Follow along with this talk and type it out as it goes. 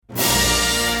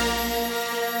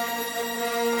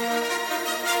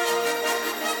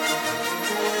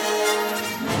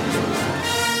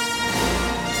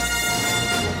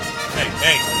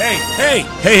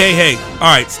Hey. All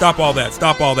right, stop all that.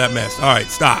 Stop all that mess. All right,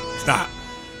 stop.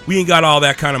 We ain't got all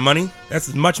that kind of money. That's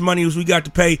as much money as we got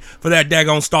to pay for that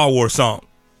daggone Star Wars song.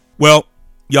 Well,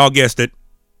 y'all guessed it.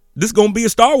 This is going to be a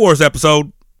Star Wars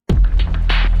episode.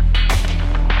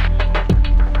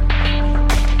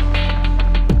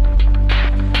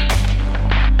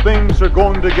 Things are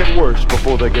going to get worse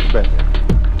before they get better.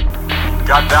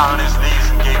 Got down on his knees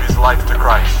and gave his life to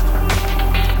Christ.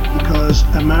 Because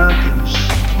Americans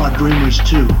are dreamers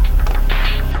too.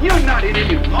 You're not in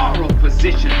any moral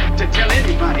position to tell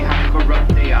anybody how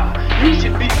corrupt they are. You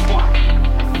should be quiet.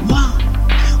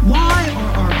 Why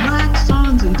are our black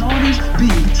sons and daughters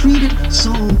being treated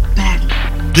so badly?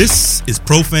 This is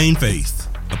Profane Faith,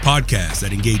 a podcast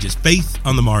that engages faith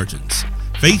on the margins.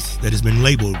 Faith that has been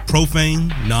labeled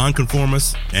profane,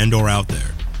 nonconformist, and or out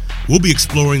there. We'll be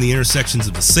exploring the intersections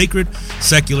of the sacred,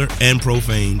 secular, and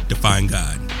profane defying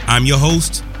God. I'm your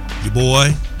host, your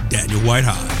boy, Daniel White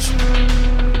Hodge.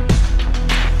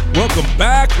 Welcome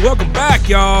back,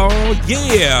 y'all.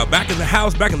 Yeah, back in the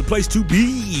house, back in the place to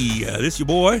be. This your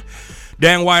boy,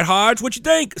 Dan White Hodge. What you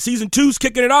think? Season 2's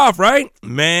kicking it off, right?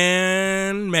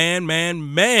 Man.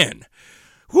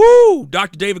 Whoo!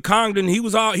 Dr. David Congdon, he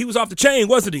was off the chain,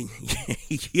 wasn't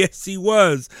he? Yes, he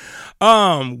was.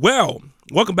 Well,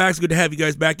 welcome back. It's good to have you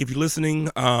guys back if you're listening.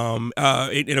 And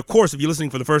of course, if you're listening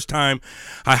for the first time,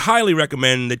 I highly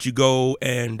recommend that you go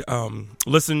and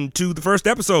listen to the first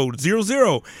episode,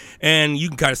 00, and you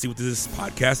can kind of see what this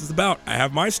podcast is about. I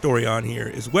have my story on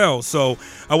here as well. So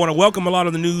I want to welcome a lot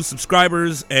of the new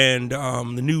subscribers and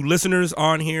the new listeners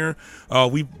on here.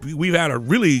 We've had a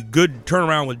really good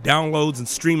turnaround with downloads and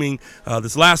streaming.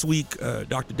 This last week,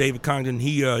 Dr. David Congdon,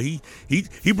 he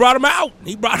brought him out.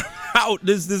 He brought him out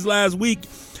this last week.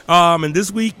 And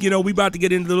this week, we about to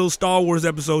get into the little Star Wars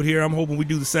episode here. I'm hoping we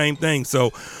do the same thing.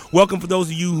 So welcome for those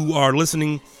of you who are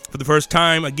listening for the first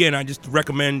time. Again, I just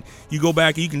recommend you go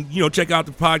back and you can, check out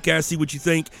the podcast, see what you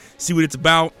think, see what it's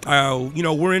about.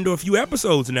 We're into a few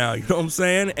episodes now, you know what I'm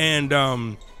saying? And,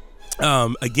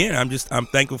 again, I'm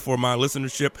thankful for my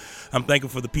listenership. I'm thankful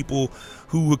for the people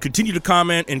who will continue to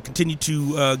comment and continue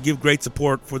to give great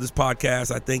support for this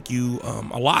podcast. I thank you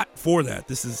a lot for that.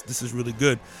 This is really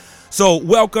good. So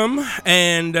welcome,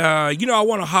 and I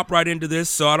want to hop right into this,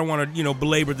 so I don't want to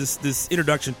belabor this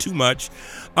introduction too much.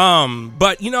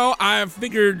 But I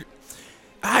figured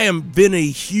I have been a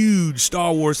huge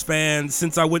Star Wars fan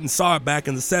since I went and saw it back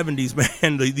in the 70s,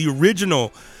 man.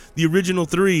 The original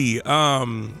 3,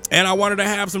 and I wanted to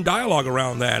have some dialogue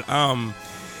around that. I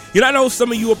know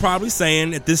some of you are probably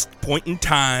saying at this point in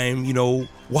time,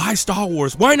 why Star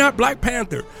Wars? Why not Black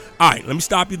Panther? All right, let me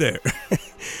stop you there.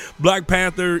 Black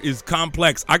Panther is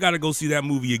complex. I got to go see that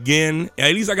movie again.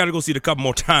 At least I got to go see it a couple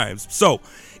more times. So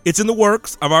it's in the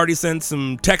works. I've already sent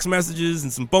some text messages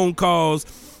and some phone calls,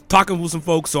 talking with some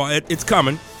folks, so it's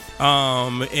coming.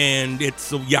 And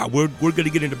we're going to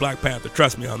get into Black Panther.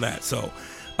 Trust me on that. So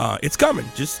it's coming.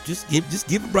 Just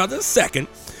give a brother a second.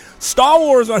 Star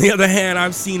Wars, on the other hand,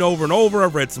 I've seen over and over.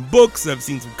 I've read some books. I've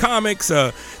seen some comics,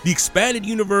 the expanded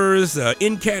universe,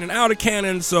 in canon, out of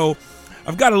canon. So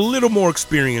I've got a little more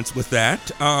experience with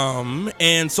that.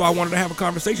 And so I wanted to have a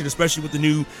conversation, especially with the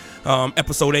new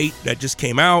episode 8 that just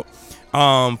came out,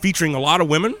 featuring a lot of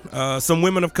women, some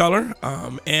women of color.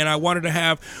 And I wanted to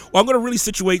I'm going to really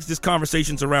situate this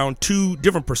conversations around 2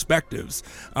 different perspectives.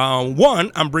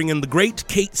 One, I'm bringing the great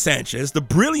Kate Sanchez, the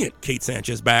brilliant Kate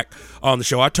Sanchez, back on the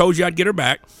show. I told you I'd get her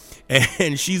back.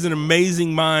 And she's an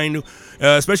amazing mind,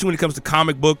 especially when it comes to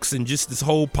comic books and just this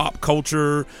whole pop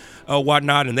culture,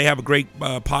 whatnot. And they have a great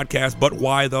podcast, But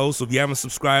Why Though? So if you haven't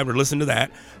subscribed or listened to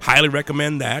that, highly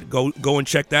recommend that. Go and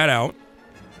check that out.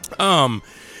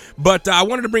 But I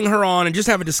wanted to bring her on and just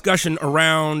have a discussion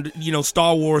around,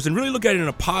 Star Wars and really look at it in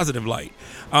a positive light.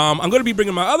 I'm going to be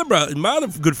bringing my other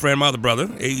good friend, a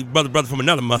brother from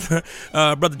another mother,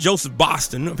 Brother Joseph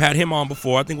Boston. I've had him on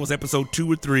before. I think it was episode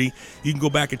 2 or 3. You can go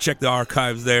back and check the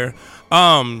archives there.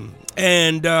 And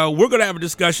we're going to have a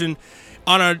discussion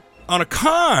on a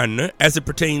con as it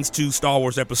pertains to Star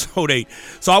Wars Episode 8.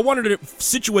 So I wanted to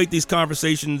situate these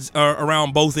conversations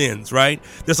around both ends, right?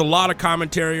 There's a lot of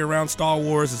commentary around Star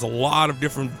Wars. There's a lot of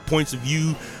different points of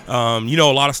view. A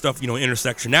lot of stuff,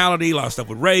 intersectionality, a lot of stuff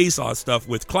with race, a lot of stuff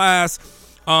with class.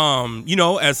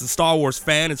 As a Star Wars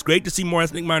fan, it's great to see more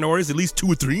ethnic minorities, at least 2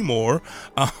 or 3 more,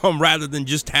 rather than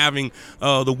just having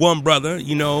the one brother,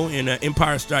 in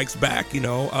Empire Strikes Back,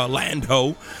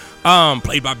 Lando,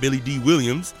 played by Billy D.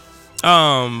 Williams.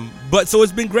 But so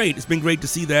it's been great. It's been great to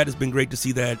see that. It's been great to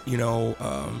see that,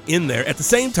 in there. At the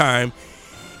same time,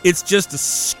 it's just a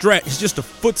stretch. It's just a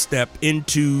footstep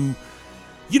into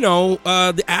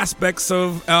the aspects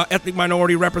of ethnic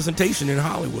minority representation in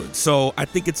Hollywood. So I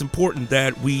think it's important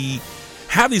that we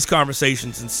have these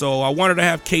conversations. And so I wanted to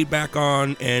have Kate back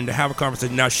on and have a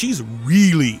conversation. Now, she's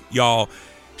really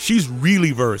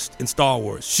versed in Star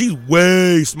Wars. She's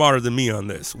way smarter than me on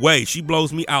this. She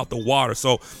blows me out the water.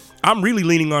 So I'm really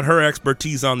leaning on her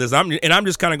expertise on this. I'm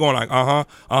just kind of going like,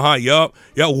 yup,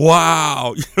 yeah,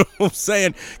 wow. You know what I'm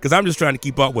saying? Because I'm just trying to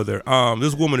keep up with her.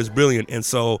 This woman is brilliant. And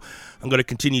so I'm going to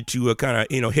continue to kind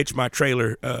of, hitch my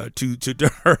trailer to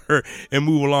her and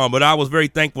move along. But I was very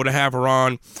thankful to have her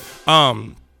on.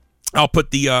 I'll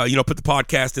put the put the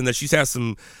podcast in there. She's has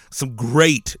some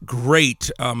great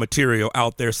material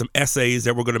out there, some essays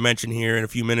that we're going to mention here in a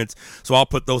few minutes. So I'll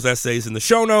put those essays in the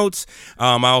show notes.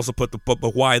 I also put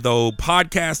the Why Though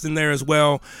podcast in there as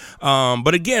well.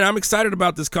 But again, I'm excited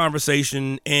about this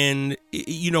conversation, and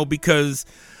because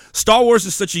Star Wars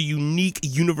is such a unique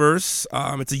universe.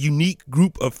 It's a unique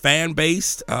group of fan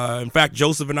base. In fact,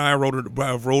 Joseph and I wrote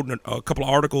a couple of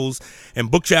articles and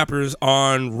book chapters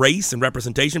on race and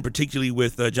representation, particularly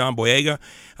with John Boyega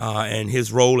and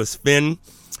his role as Finn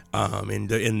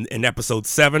in episode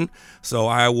 7. So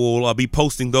I will be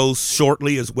posting those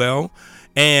shortly as well.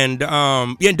 And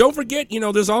don't forget,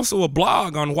 there's also a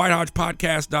blog on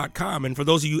whitehodgepodcast.com. And for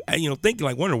those of you, thinking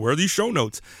like, wondering where are these show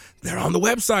notes? They're on the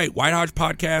website,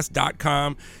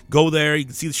 whitehodgepodcast.com. Go there. You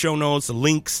can see the show notes, the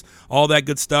links, all that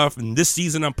good stuff. And this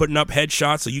season, I'm putting up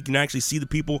headshots so you can actually see the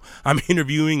people I'm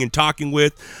interviewing and talking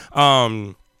with.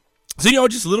 So,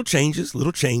 just little changes,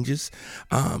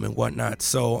 and whatnot.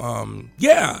 So,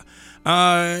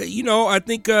 I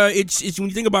think it's when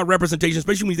you think about representation,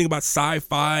 especially when you think about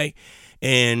sci-fi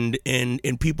and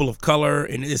people of color,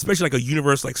 and especially like a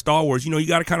universe like Star Wars, you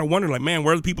got to kind of wonder, like, man,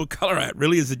 where are the people of color at?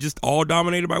 Really, is it just all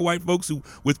dominated by white folks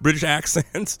with British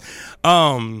accents?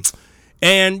 That's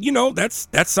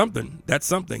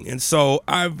something. And so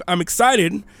I'm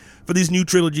excited for these new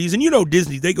trilogies, and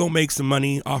Disney, they gonna make some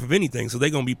money off of anything, so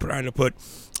they're gonna be trying to put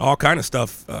all kind of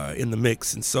stuff in the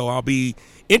mix. And so I'll be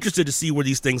interested to see where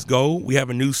these things go. We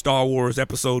have a new Star Wars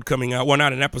episode coming out. Well,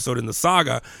 not an episode in the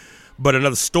saga, but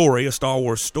another story, a Star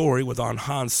Wars story with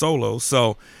Han Solo.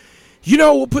 So,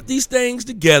 we'll put these things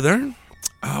together.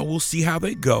 We'll see how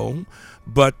they go.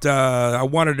 But I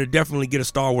wanted to definitely get a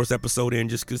Star Wars episode in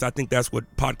just because I think that's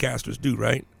what podcasters do,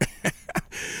 right?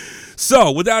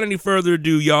 So, without any further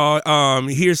ado, y'all,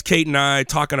 here's Kate and I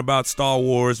talking about Star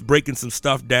Wars, breaking some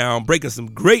stuff down, breaking some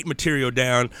great material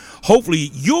down. Hopefully,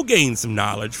 you'll gain some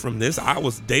knowledge from this. I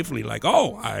was definitely like,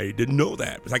 oh, I didn't know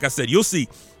that. Like I said, you'll see.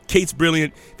 Kate's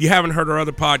brilliant. If you haven't heard our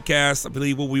other podcasts, I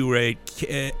believe we were I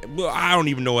don't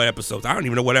even know what episodes. I don't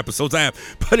even know what episodes I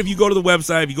have. But if you go to the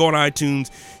website, if you go on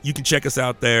iTunes, you can check us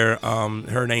out there.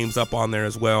 Her name's up on there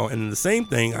as well. And the same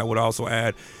thing, I would also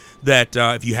add that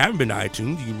if you haven't been to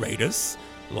iTunes, you can rate us,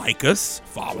 like us,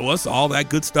 follow us, all that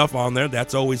good stuff on there.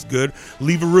 That's always good.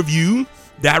 Leave a review.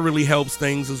 That really helps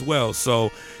things as well.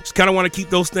 So just kind of want to keep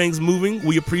those things moving.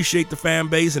 We appreciate the fan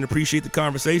base and appreciate the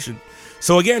conversation.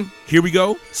 So again, here we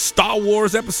go. Star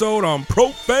Wars episode on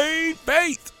Profane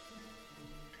Faith.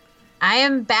 I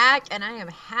am back and I am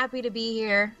happy to be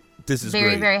here. This is very,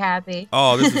 great. very happy.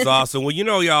 Oh, this is awesome. Well,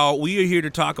 y'all, we are here to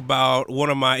talk about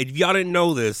one of my, if y'all didn't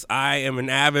know this, I am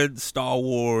an avid Star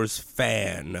Wars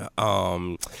fan.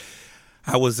 I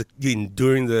was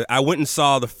I went and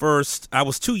saw the first. I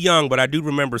was too young, but I do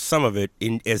remember some of it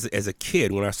as a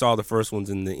kid when I saw the first ones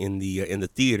in the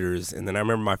theaters. And then I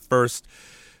remember my first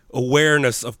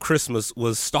awareness of Christmas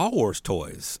was Star Wars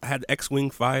toys. I had the X-Wing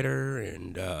fighter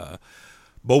and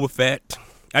Boba Fett.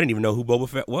 I didn't even know who Boba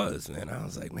Fett was, man. I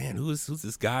was like, man, who's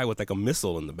this guy with like a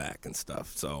missile in the back and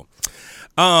stuff? So,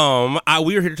 we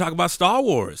are here to talk about Star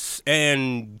Wars.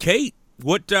 And Kate,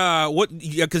 what?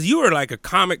 Because you are like a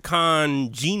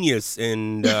Comic-Con genius,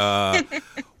 and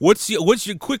what's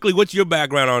your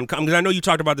background on? Because I know you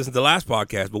talked about this in the last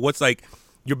podcast, but what's like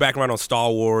your background on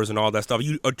Star Wars and all that stuff? Are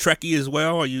you a Trekkie as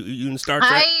well? Are you in Star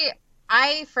Trek?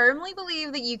 I firmly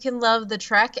believe that you can love the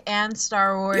Trek and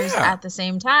Star Wars at the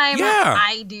same time. Yeah.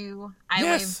 I do. I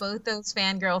wave both those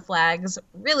fangirl flags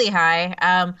really high.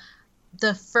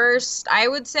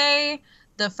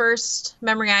 The first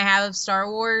memory I have of Star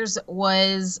Wars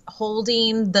was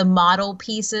holding the model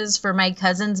pieces for my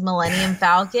cousin's Millennium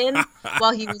Falcon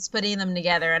while he was putting them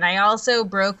together. And I also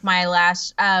broke my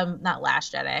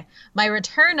my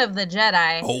Return of the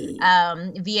Jedi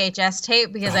VHS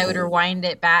tape because I would rewind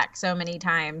it back so many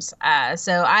times.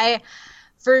 So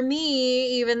For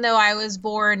me, even though I was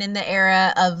born in the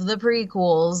era of the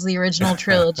prequels, the original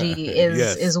trilogy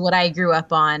is what I grew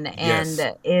up on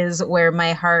and is where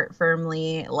my heart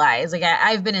firmly lies. Like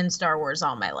I've been in Star Wars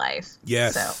all my life.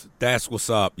 Yes, so. That's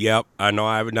what's up. Yep, I know.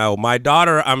 I know. My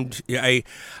daughter, I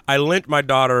lent my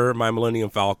daughter my Millennium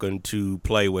Falcon to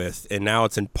play with, and now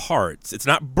it's in parts. It's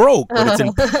not broke, but it's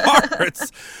in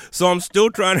parts. So I'm still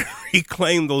trying to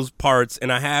reclaim those parts,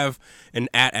 and I have an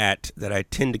AT-AT that I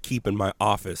tend to keep in my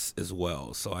office as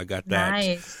well. So I got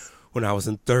that when I was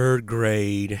in 3rd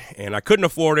grade, and I couldn't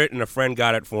afford it, and a friend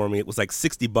got it for me. It was like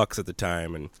 $60 at the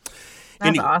time, and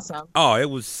that's awesome. Oh,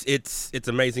 it's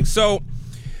amazing. So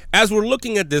as we're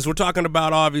looking at this, we're talking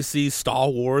about obviously Star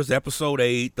Wars Episode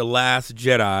 8, The Last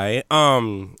Jedi.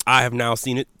 I have now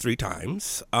seen it 3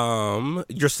 times.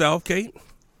 Yourself, Kate?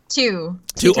 Two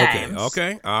Okay, times.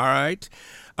 Okay, all right.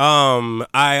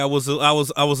 I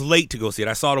was late to go see it.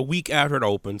 I saw it a week after it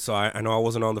opened, so I know I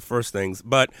wasn't on the first things.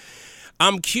 But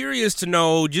I'm curious to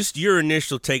know just your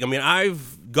initial take. I mean,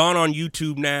 I've gone on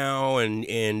YouTube now, and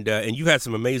you had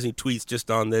some amazing tweets just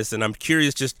on this, and I'm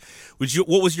curious just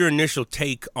what was your initial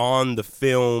take on the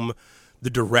film,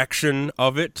 the direction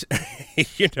of it,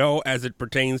 as it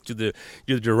pertains to the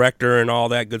director and all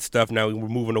that good stuff. Now we're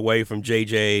moving away from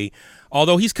JJ.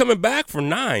 Although he's coming back for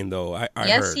 9, though, I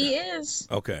yes, heard. he is.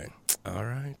 Okay. All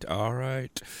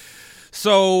right.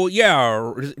 So,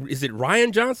 yeah, is it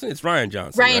Ryan Johnson? It's Ryan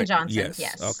Johnson, Ryan right? Johnson,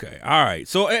 yes. Okay. All right.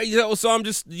 So, so I'm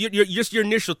just your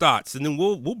initial thoughts, and then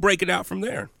we'll break it out from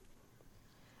there.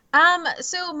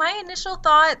 So my initial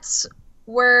thoughts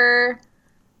were,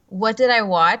 what did I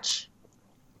watch?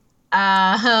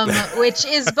 Which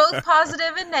is both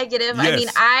positive and negative. Yes. I mean,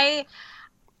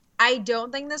 I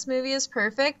don't think this movie is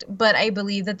perfect, but I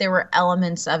believe that there were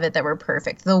elements of it that were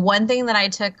perfect. The one thing that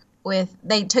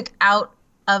they took out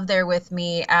of there with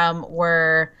me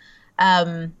was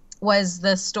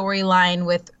the storyline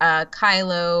with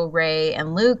Kylo, Rey,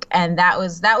 and Luke, and that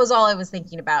was all I was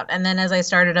thinking about. And then as I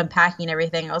started unpacking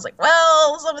everything, I was like,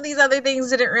 well, some of these other things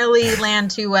didn't really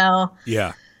land too well.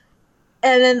 Yeah.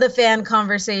 And then the fan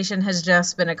conversation has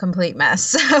just been a complete mess.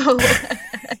 So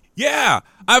yeah,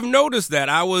 I've noticed that.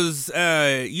 I was,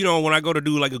 when I go to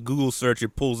do like a Google search,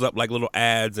 it pulls up like little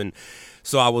ads, and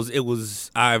so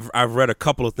I've read a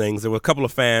couple of things. There were a couple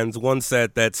of fans. One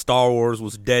said that Star Wars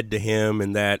was dead to him,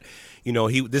 and that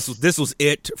this was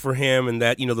it for him, and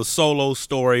that the Solo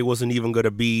story wasn't even going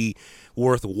to be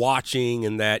worth watching,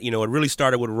 and that it really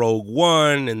started with Rogue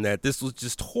One, and that this was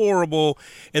just horrible.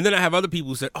 And then I have other people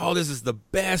who said, oh, this is the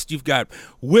best. You've got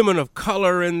women of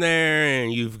color in there,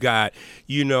 and you've got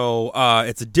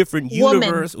it's a different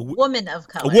universe. Woman of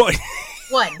color.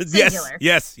 One singular.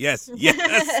 Yes.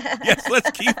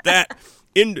 Let's keep that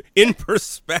in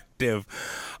perspective.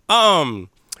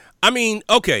 I mean,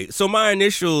 okay, so my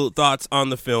initial thoughts on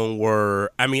the film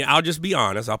were, I'll just be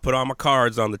honest. I'll put all my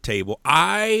cards on the table.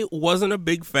 I wasn't a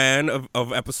big fan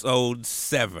of Episode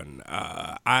 7.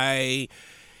 And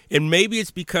maybe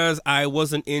it's because I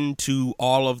wasn't into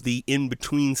all of the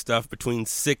in-between stuff between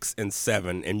 6 and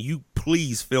 7, and you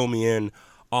please fill me in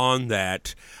on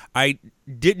that. I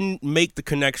didn't make the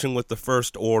connection with the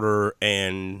First Order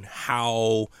and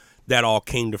how that all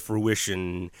came to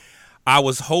fruition. I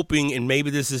was hoping, and maybe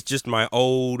this is just my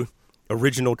old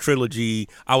original trilogy,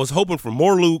 I was hoping for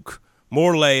more Luke,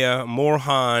 more Leia, more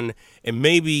Han, and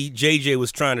maybe JJ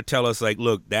was trying to tell us, like,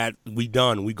 look, that we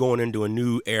done. We going into a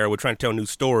new era. We're trying to tell new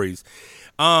stories.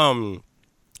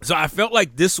 So I felt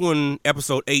like this one,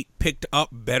 Episode 8, picked up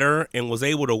better and was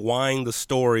able to wind the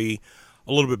story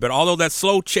a little bit better. Although that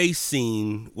slow chase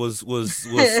scene was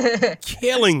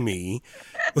killing me.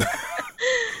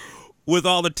 With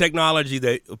all the technology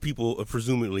that people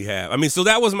presumably have. So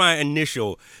that was my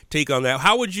initial take on that.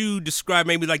 How would you describe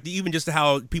maybe like even just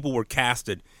how people were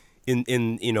casted in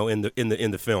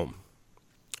the film?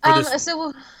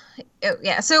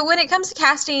 So when it comes to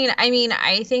casting,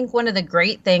 I think one of the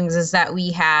great things is that we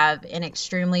have an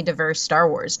extremely diverse Star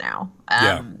Wars now.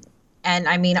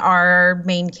 And our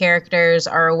main characters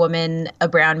are a woman, a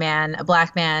brown man, a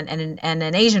black man, and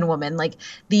an Asian woman. Like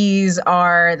we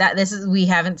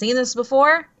haven't seen this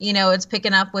before. It's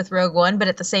picking up with Rogue One, but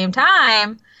at the same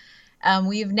time,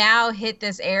 we've now hit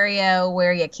this area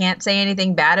where you can't say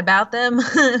anything bad about them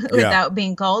without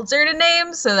being called certain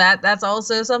names. So that's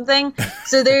also something.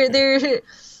 So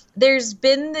there's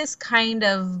been this kind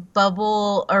of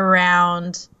bubble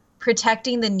around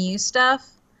protecting the new stuff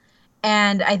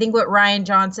And I think what Rian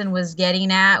Johnson was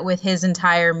getting at with his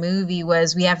entire movie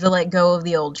was we have to let go of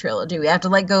the old trilogy. We have to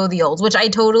let go of the olds, which I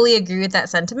totally agree with that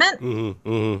sentiment.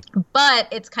 But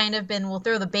it's kind of been, we'll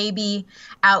throw the baby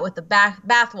out with the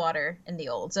bathwater in the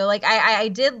old. So like I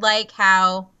did like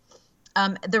how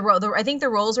I think the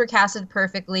roles were casted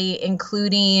perfectly,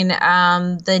 including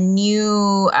the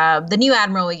new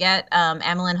admiral we get,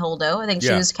 Emmeline Holdo. I think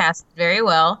she was cast very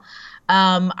well.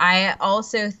 I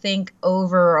also think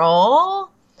overall,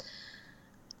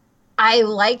 I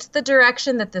liked the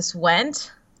direction that this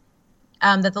went,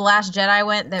 that The Last Jedi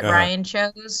went, that Ryan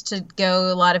chose to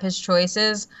go a lot of his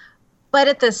choices. But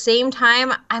at the same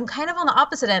time, I'm kind of on the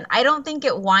opposite end. I don't think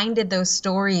it winded those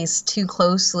stories too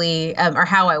closely, or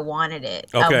how I wanted it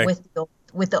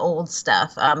with the old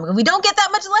stuff. We don't get that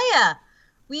much Leia.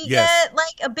 We get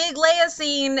like a big Leia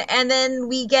scene, and then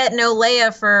we get no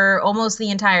Leia for almost the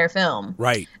entire film.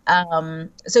 Right.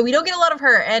 So we don't get a lot of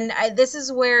her, and this is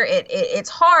where it's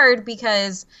hard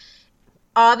because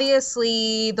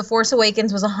obviously The Force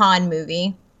Awakens was a Han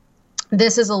movie.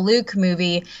 This is a Luke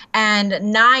movie, and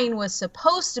 9 was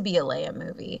supposed to be a Leia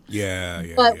movie.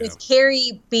 But with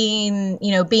Carrie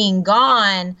being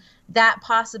gone, that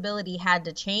possibility had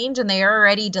to change, and they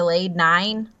already delayed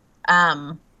 9.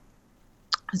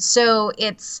 So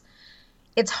it's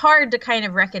hard to kind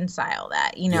of reconcile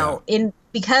that,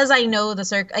 because I know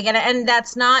again, and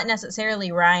that's not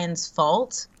necessarily Ryan's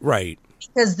fault. Right.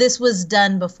 Because this was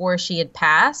done before she had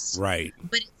passed. Right.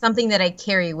 But it's something that I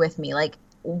carry with me. Like,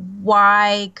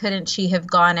 why couldn't she have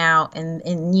gone out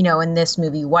in this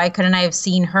movie? Why couldn't I have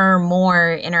seen her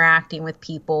more interacting with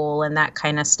people and that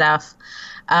kind of stuff?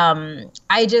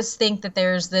 I just think that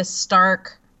there's this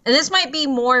stark, and this might be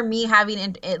more me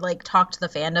having it like talk to the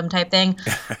fandom type thing.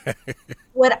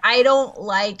 What I don't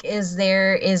like is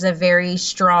there is a very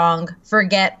strong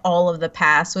forget all of the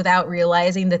past without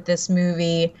realizing that this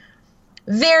movie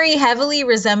very heavily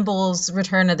resembles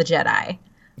Return of the Jedi.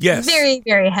 Yes. Very,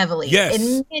 very heavily. Yes.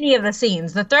 In many of the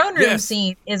scenes. The throne room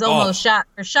scene is almost shot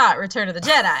for shot Return of the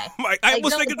Jedi. I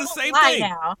was thinking the same thing.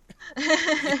 Now.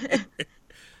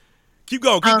 Keep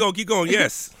going.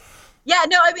 Yes. Yeah,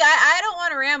 no, I mean, I don't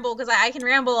want to ramble because I can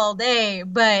ramble all day,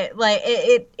 but like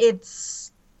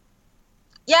it's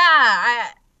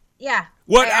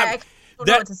What I don't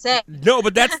know what to say. No,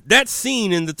 but that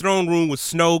scene in the throne room with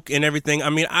Snoke and everything. I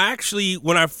mean, I actually,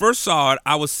 when I first saw it,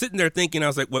 I was sitting there thinking, I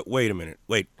was like, wait a minute,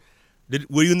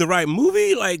 were you in the right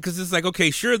movie? Like, because it's like,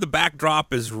 okay, sure, the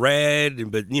backdrop is red,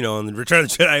 but and the Return of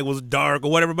the Jedi was dark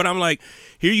or whatever. But I'm like,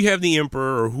 here you have the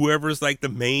Emperor or whoever's like the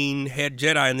main head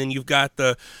Jedi, and then you've got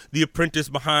the apprentice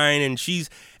behind, and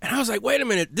I was like, wait a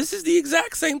minute, this is the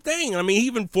exact same thing. I mean, he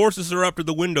even forces her up to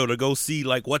the window to go see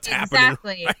like what's happening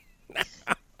right now.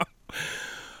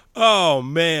 Oh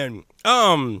man.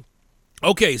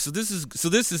 Okay, so this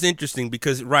is interesting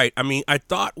because I mean, I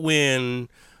thought when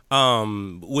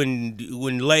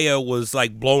Leia was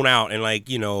like blown out and like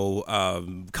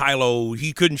Kylo,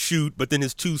 he couldn't shoot, but then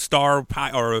his two his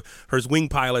wing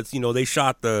pilots, they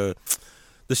shot the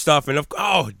stuff, and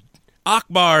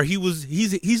Akbar,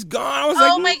 he's gone. I was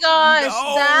like, oh my gosh,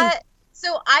 no.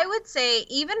 So I would say,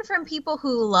 even from people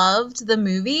who loved the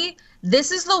movie,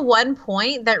 this is the one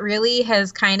point that really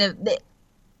has kind of.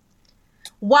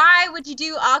 Why would you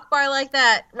do Akbar like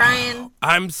that, Ryan?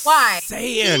 Why?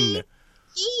 Saying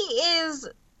he is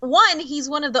he's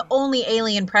one of the only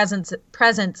alien presence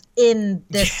in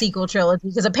this sequel trilogy,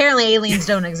 because apparently aliens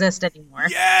don't exist anymore.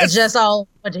 Yes! It's just all a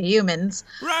bunch of humans.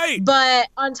 Right. But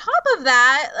on top of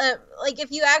that, like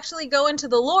if you actually go into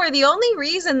the lore, the only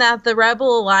reason that the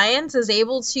Rebel Alliance is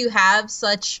able to have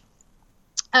such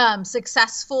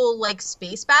successful like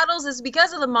space battles is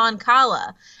because of the Mon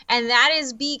Cala, and that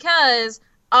is because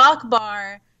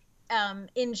Akbar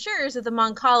ensures that the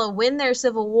Mon Cala win their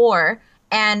civil war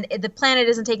and the planet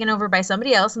isn't taken over by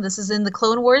somebody else. And this is in the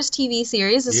Clone Wars TV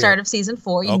series, the start of season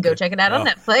 4. You can go check it out on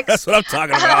Netflix. That's what I'm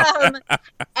talking about.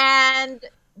 And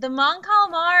the Mon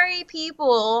Calamari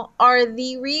people are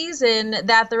the reason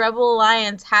that the Rebel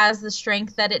Alliance has the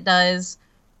strength that it does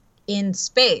in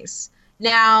space.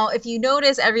 Now, if you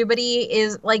notice, everybody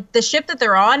is like, the ship that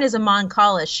they're on is a Mon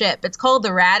Cala ship. It's called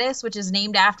the Radis, which is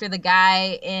named after the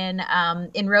guy in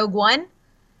Rogue One.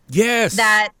 Yes.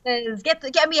 That says, get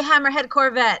me a Hammerhead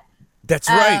Corvette. That's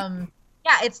right.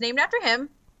 Yeah, it's named after him.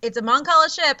 It's a Mon Cala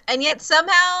ship, and yet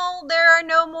somehow there are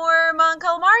no more Mon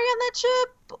Calamari on that ship.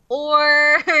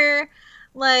 Or,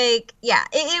 like, yeah,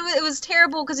 it was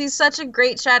terrible because he's such a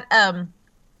great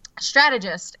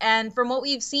strategist, and from what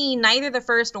we've seen, neither the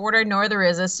First Order nor the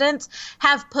Resistance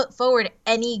have put forward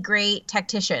any great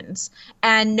tacticians.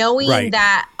 And knowing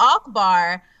that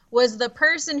Akbar was the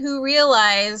person who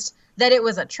realized that it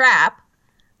was a trap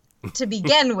to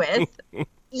begin with,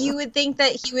 you would think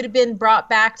that he would have been brought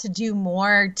back to do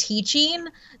more teaching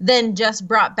than just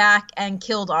brought back and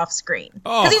killed off screen.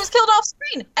 Because he was killed off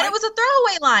screen, and it was a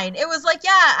throwaway line. It was like,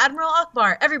 yeah, Admiral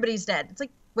Akbar, everybody's dead. It's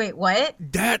like, wait, what?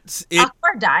 That's it.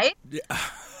 Akbar died?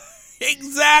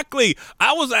 Exactly.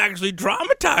 I was actually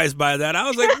traumatized by that. I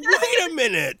was like, wait a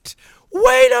minute.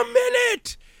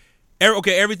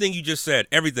 Okay, everything you just said,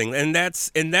 everything. And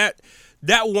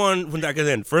that one,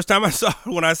 when first time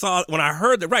when I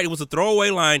heard that, right, it was a throwaway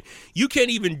line. You can't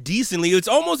even decently, it's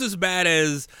almost as bad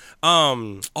as,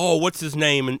 what's his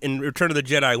name in Return of the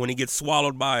Jedi when he gets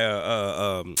swallowed by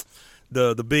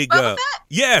the big, Boba Fett?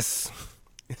 Yes.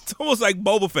 It's almost like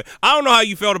Boba Fett. I don't know how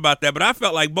you felt about that, but I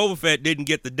felt like Boba Fett didn't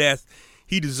get the death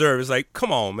he deserved. It's like,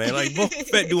 come on, man. Like, Boba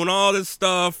Fett doing all this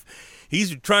stuff.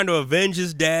 He's trying to avenge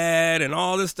his dad and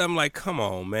all this stuff. I'm like, come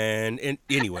on, man. And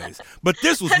anyways, but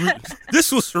this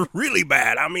was really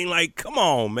bad. I mean, like, come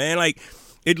on, man. Like,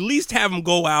 at least have him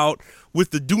go out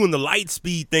with doing the light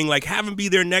speed thing. Like, have him be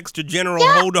there next to General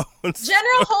Holdo.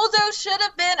 General Holdo should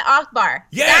have been Akbar.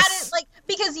 Yes. That is, like,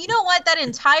 because you know what? That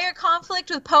entire conflict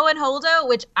with Poe and Holdo,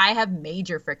 which I have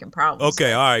major freaking problems Okay,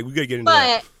 with. all right. We got to get into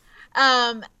that.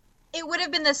 But, it would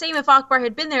have been the same if Akbar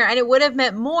had been there, and it would have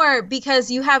meant more because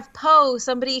you have Poe,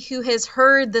 somebody who has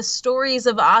heard the stories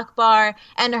of Akbar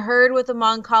and heard what the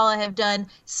Mon Cala have done,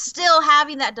 still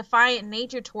having that defiant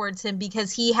nature towards him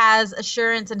because he has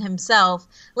assurance in himself.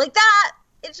 Like that,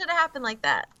 it should have happened like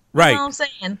that. Right. You know what I'm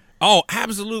saying? Oh,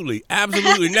 absolutely.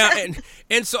 Now,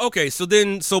 and so, okay, so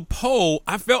Poe,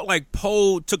 I felt like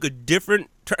Poe took a different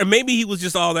turn. Maybe he was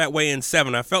just all that way in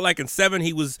 7. I felt like in 7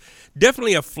 he was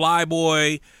definitely a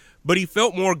flyboy, but he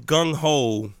felt more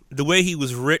gung-ho the way he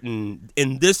was written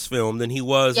in this film than he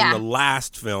was in the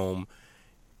last film.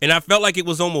 And I felt like it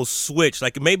was almost switched.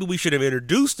 Like maybe we should have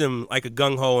introduced him like a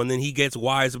gung-ho and then he gets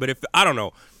wise. But I don't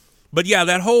know. But yeah,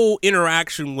 that whole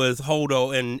interaction with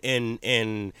Holdo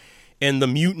and the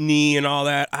mutiny and all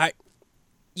that.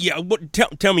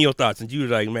 Tell me your thoughts. And you were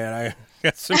like, man, I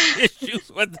got some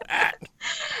issues with that.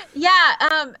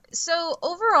 Yeah. So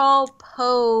overall,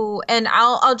 Poe, and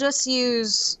I'll just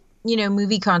use,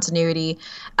 movie continuity.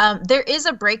 There is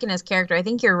a break in his character. I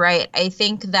think you're right. I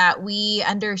think that we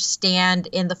understand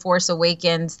in The Force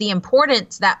Awakens the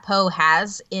importance that Poe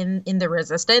has in the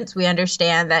Resistance. We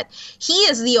understand that he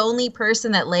is the only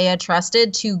person that Leia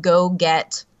trusted to go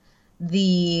get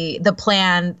the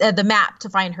plan, the map to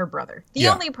find her brother. The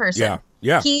only person.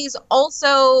 Yeah. He's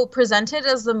also presented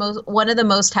as one of the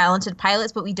most talented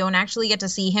pilots, but we don't actually get to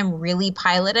see him really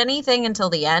pilot anything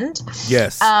until the end.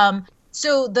 Yes.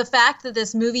 So the fact that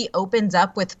this movie opens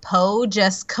up with Poe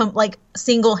just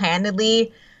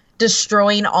single-handedly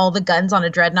destroying all the guns on a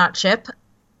dreadnought ship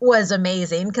was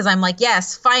amazing because I'm like,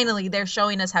 yes, finally they're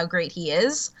showing us how great he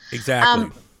is.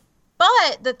 Exactly.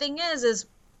 But the thing is,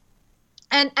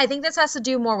 and I think this has to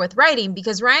do more with writing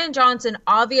because Rian Johnson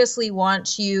obviously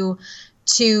wants you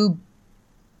to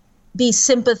be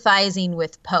sympathizing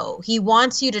with Poe. He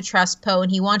wants you to trust Poe and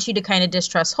he wants you to kind of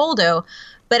distrust Holdo.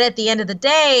 But at the end of the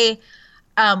day,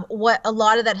 what a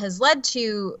lot of that has led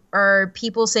to are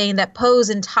people saying that Poe's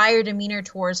entire demeanor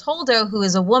towards Holdo, who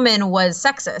is a woman, was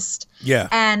sexist. Yeah.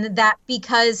 And that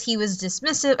because he was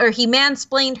dismissive or he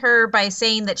mansplained her by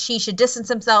saying that she should distance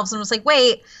themselves and was like,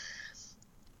 wait,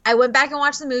 I went back and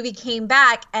watched the movie, came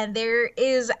back, and there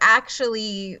is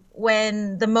actually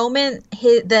when the moment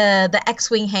the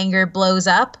X-Wing hangar blows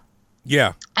up.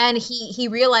 Yeah. And he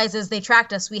realizes they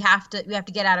tracked us. We have to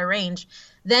get out of range.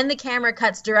 Then the camera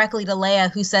cuts directly to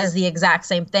Leia, who says the exact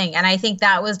same thing. And I think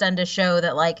that was done to show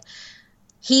that like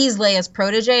he's Leia's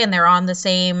protege and they're on the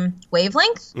same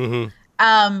wavelength.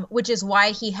 Mm-hmm. Which is why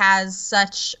he has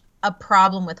such a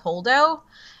problem with Holdo.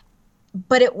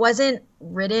 But it wasn't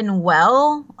written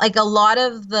well. Like a lot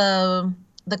of the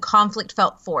conflict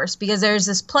felt forced because there's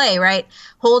this play, right?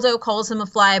 Holdo calls him a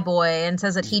flyboy and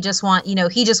says that he just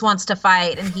wants to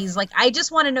fight. And he's like, I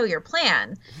just want to know your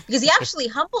plan. Because he actually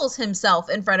humbles himself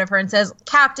in front of her and says,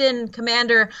 Captain,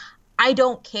 Commander, I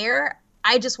don't care.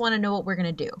 I just want to know what we're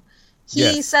going to do.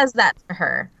 He says that to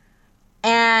her.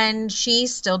 And she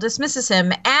still dismisses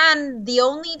him. And the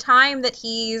only time that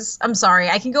I'm sorry,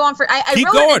 I can go on I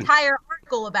wrote an entire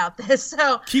article about this.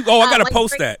 So I got to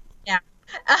post that. Yeah.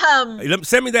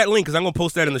 Send me that link because I'm going to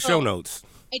post that in the show notes.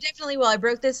 I definitely will. I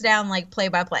broke this down like play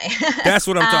by play. That's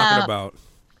what I'm talking about.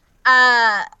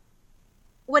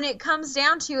 When it comes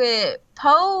down to it,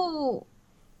 Poe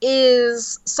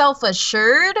is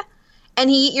self-assured. And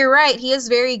you're right, he is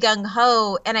very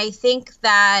gung-ho. And I think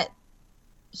that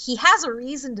he has a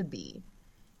reason to be.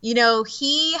 You know,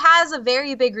 he has a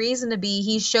very big reason to be.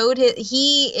 He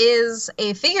is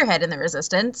a figurehead in the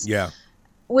resistance. Yeah.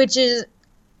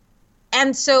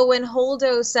 And so when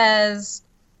Holdo says,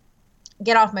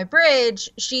 get off my bridge,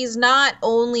 she's not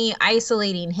only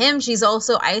isolating him, she's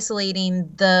also isolating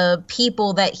the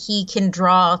people that he can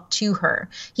draw to her.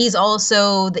 He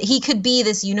could be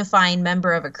this unifying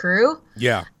member of a crew.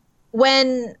 Yeah.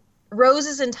 When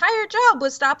Rose's entire job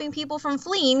was stopping people from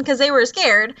fleeing because they were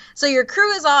scared. So your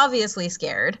crew is obviously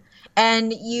scared.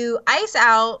 And you ice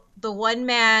out the one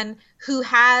man who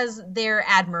has their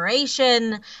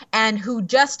admiration and who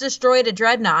just destroyed a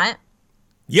dreadnought.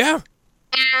 Yeah.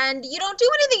 And you don't do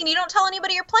anything, and you don't tell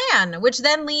anybody your plan, which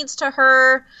then leads to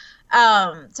her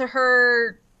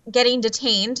getting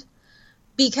detained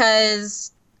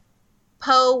because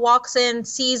Poe walks in,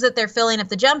 sees that they're filling up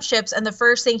the jump ships, and the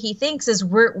first thing he thinks is,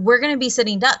 we're going to be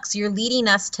sitting ducks. You're leading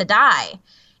us to die.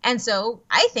 And so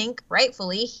I think,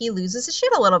 rightfully, he loses his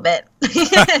shit a little bit.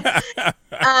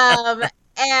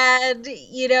 And,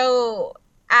 you know,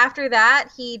 after that,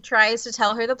 he tries to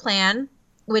tell her the plan,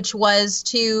 which was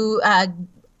to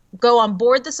go on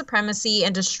board the Supremacy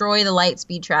and destroy the light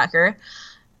speed tracker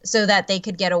so that they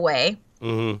could get away.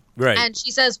 Mm-hmm. Right. And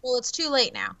she says, well, it's too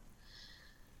late now.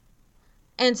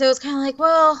 And so it's kind of like,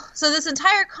 well, so this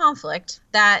entire conflict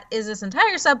that is this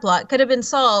entire subplot could have been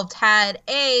solved had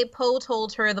A, Poe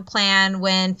told her the plan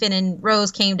when Finn and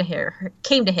Rose came to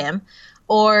him,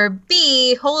 or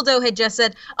B, Holdo had just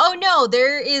said, oh no,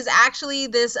 there is actually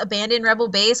this abandoned rebel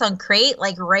base on Crate,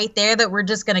 like right there, that we're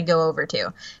just going to go over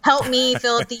to. Help me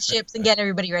fill up these ships and get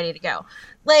everybody ready to go.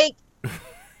 Like,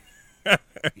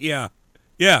 yeah.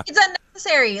 Yeah. It's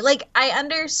unnecessary. Like, I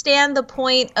understand the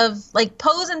point of, like,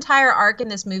 Poe's entire arc in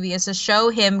this movie is to show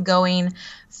him going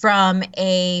from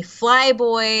a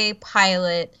flyboy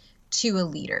pilot to a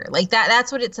leader. Like,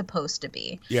 that's what it's supposed to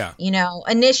be. Yeah. You know,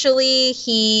 initially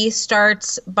he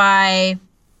starts by,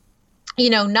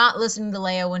 you know, not listening to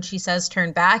Leia when she says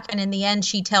turn back, and in the end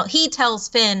he tells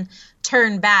Finn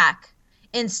turn back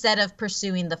instead of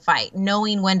pursuing the fight,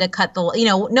 knowing when to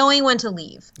knowing when to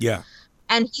leave. Yeah.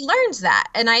 And he learns that.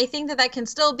 And I think that can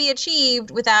still be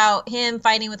achieved without him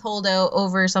fighting with Holdo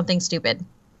over something stupid.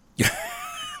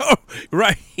 Oh,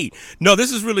 right. No,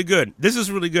 this is really good.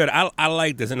 I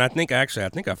like this. And I think I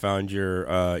found your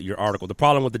article. The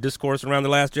problem with the discourse around The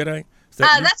Last Jedi?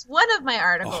 That's one of my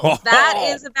articles. Oh. That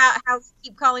is about how we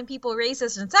keep calling people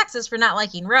racist and sexist for not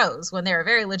liking Rose when there are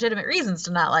very legitimate reasons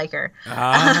to not like her.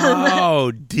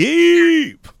 Oh,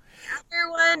 deep. The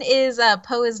other one is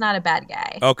Poe is not a bad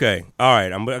guy. Okay. All right.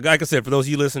 Like I said, for those of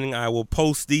you listening, I will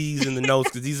post these in the notes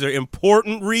because these are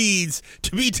important reads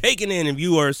to be taken in if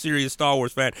you are a serious Star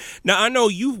Wars fan. Now, I know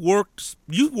you've worked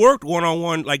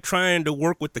one-on-one, like trying to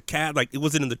work with the cast. Like,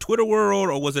 was it in the Twitter world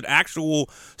or was it actual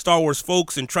Star Wars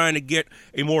folks and trying to get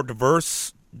a more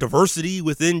diversity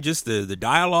within just the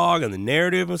dialogue and the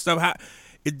narrative and stuff?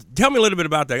 Tell me a little bit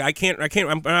about that.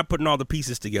 I'm not putting all the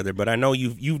pieces together, but I know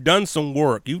you've done some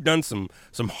work. You've done some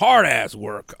hard ass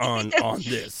work on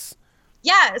this.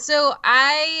 Yeah. So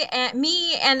I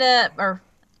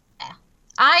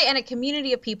and a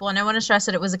community of people, and I want to stress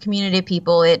that it was a community of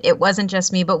people. It wasn't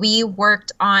just me, but we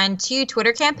worked on 2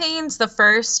 Twitter campaigns. The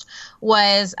first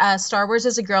was Star Wars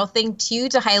is a Girl Thing 2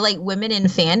 to highlight women in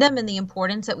fandom and the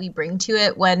importance that we bring to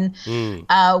it when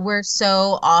we're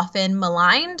so often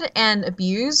maligned and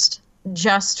abused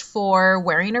just for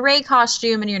wearing a Rey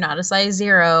costume and you're not a size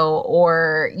 0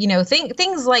 or, you know,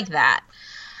 things like that.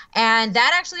 And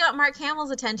that actually got Mark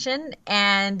Hamill's attention,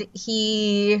 and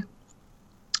he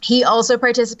also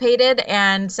participated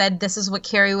and said, this is what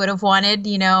Carrie would have wanted,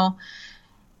 you know.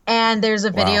 And there's a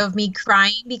video of me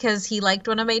crying because he liked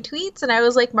one of my tweets. And I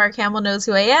was like, Mark Hamill knows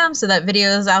who I am. So that video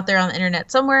is out there on the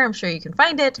internet somewhere. I'm sure you can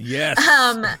find it. Yes.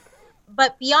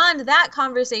 But beyond that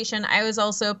conversation, I was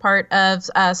also part of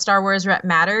Star Wars Rep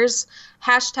Matters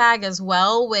hashtag as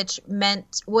well, which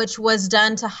was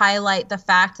done to highlight the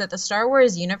fact that the Star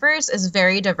Wars universe is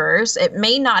very diverse. It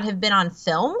may not have been on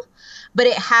film, but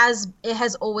it has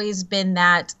always been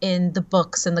that in the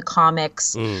books and the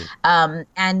comics.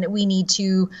 And we need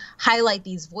to highlight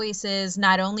these voices,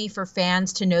 not only for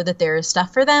fans to know that there is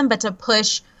stuff for them, but to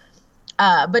push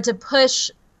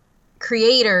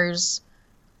creators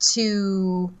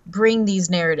to bring these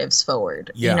narratives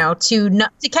forward. You know, to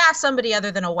cast somebody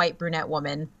other than a white brunette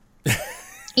woman,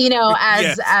 you know,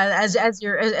 as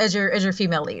your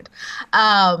female lead,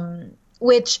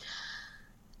 which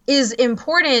is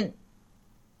important.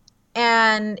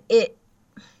 And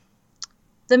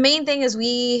the main thing is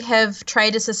we have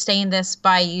tried to sustain this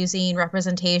by using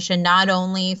representation not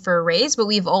only for race, but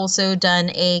we've also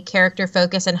done a character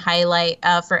focus and highlight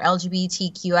for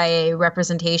LGBTQIA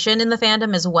representation in the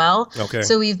fandom as well. Okay.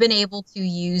 So we've been able to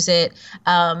use it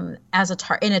as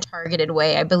in a targeted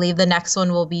way. I believe the next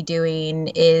one we'll be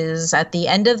doing is at the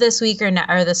end of this week or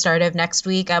the start of next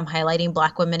week. I'm highlighting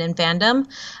Black women in fandom.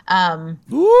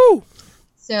 Woo!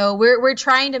 So we're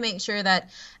trying to make sure that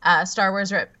Star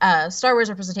Wars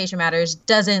Representation Matters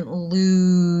doesn't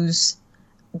lose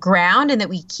ground, and that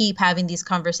we keep having these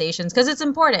conversations because it's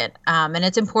important. And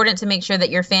it's important to make sure that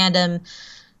your fandom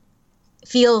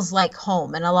feels like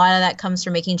home, and a lot of that comes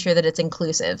from making sure that it's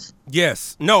inclusive.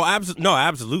 Yes. No,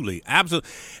 absolutely.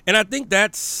 And I think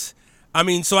that's, I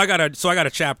mean, so I got a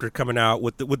chapter coming out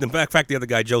with in fact the other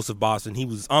guy, Joseph Boston. He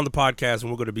was on the podcast,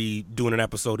 and we're going to be doing an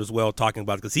episode as well talking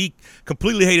about it because he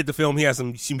completely hated the film. He has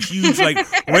some huge like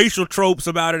racial tropes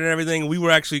about it and everything. We were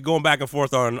actually going back and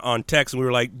forth on text, and we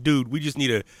were like, dude, we just need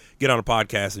to get on a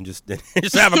podcast and just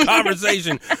have a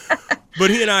conversation. But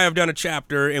he and I have done a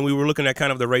chapter, and we were looking at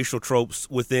kind of the racial tropes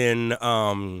within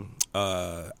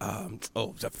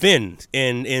Finn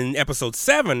in episode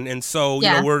 7, and so you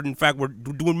know we're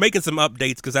making some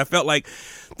updates because I felt like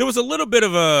there was a little bit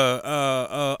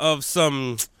of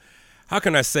some, how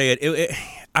can I say it?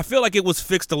 I feel like it was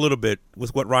fixed a little bit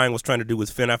with what Ryan was trying to do with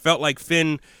Finn. I felt like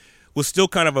Finn was still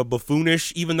kind of a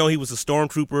buffoonish, even though he was a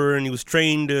stormtrooper and he was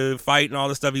trained to fight and all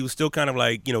this stuff. He was still kind of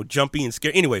like, you know, jumpy and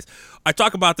scary. Anyways, I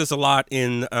talk about this a lot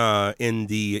in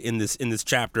this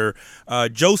chapter.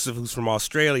 Joseph, who's from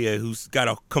Australia, who's got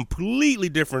a completely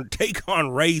different take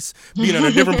on race, being in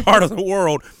a different part of the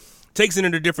world, takes it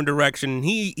in a different direction.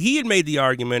 He had made the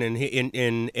argument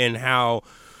in how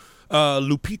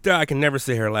Lupita, I can never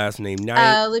say her last name.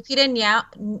 Lupita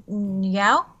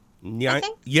Nyong'o. Yeah. I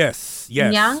think? Yes.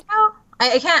 Nyong'o?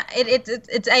 I can't.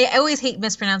 I always hate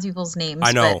mispronouncing people's names.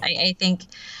 I know. But I think.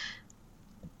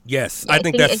 Yes, I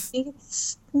think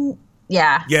it's.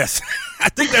 Yeah. Yes, I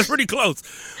think that's pretty close.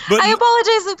 But I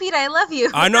apologize, Lupita. I love you.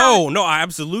 I know. No,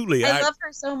 absolutely. I love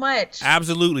her so much.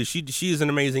 Absolutely. She is an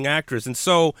amazing actress. And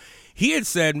so he had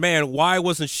said, man, why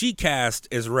wasn't she cast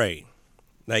as Rey?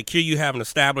 Like, here you have an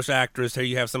established actress. Here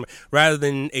you have some, rather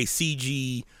than a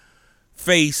CG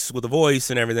face with a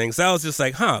voice and everything. So I was just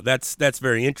like, that's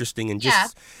very interesting. And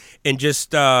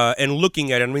and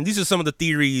looking at it, I mean, these are some of the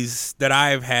theories that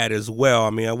I've had as well.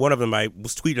 I mean, one of them, I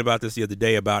was tweeting about this the other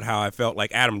day about how I felt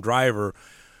like Adam Driver,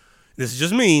 this is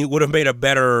just me, would have made a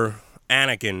better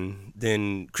Anakin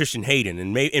than Christian Hayden.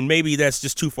 And maybe that's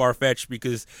just too far-fetched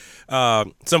because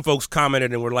some folks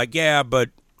commented and were like, yeah,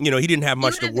 but, you know, he didn't have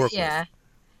much to work with. Yeah.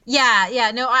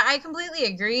 No, I completely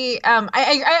agree.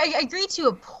 I agree to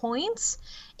a point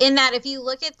in that if you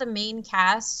look at the main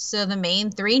cast, so the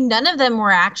main 3, none of them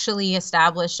were actually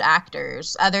established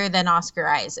actors other than Oscar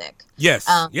Isaac. Yes.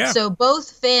 Yeah. So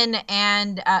both Finn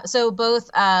and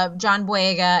John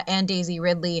Boyega and Daisy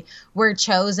Ridley were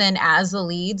chosen as the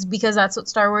leads because that's what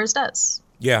Star Wars does.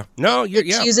 Yeah. No, it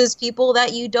chooses people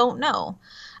that you don't know.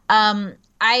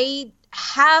 I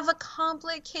have a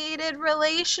complicated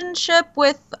relationship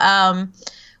with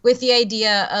the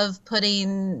idea of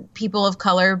putting people of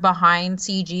color behind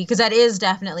CG, because that is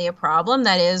definitely a problem.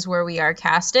 That is where we are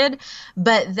casted.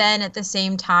 But then at the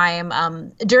same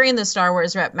time, during the Star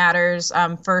Wars Rep Matters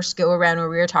first go around where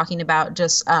we were talking about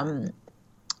just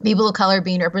people of color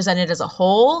being represented as a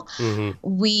whole,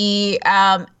 we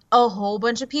a whole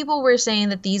bunch of people were saying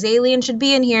that these aliens should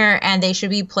be in here and they should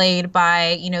be played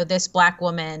by, you know, this Black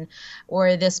woman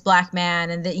or this Black man,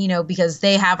 and that, you know, because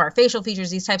they have our facial features,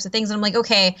 these types of things. And I'm like,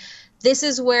 okay, this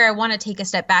is where I want to take a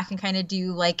step back and kind of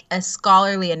do like a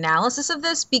scholarly analysis of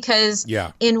this, because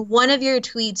in one of your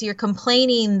tweets, you're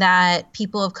complaining that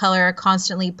people of color are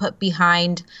constantly put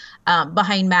behind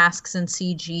masks and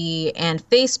CG and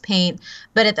face paint.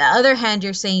 But at the other hand,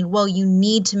 you're saying, well, you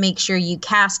need to make sure you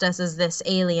cast us as this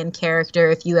alien character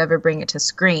if you ever bring it to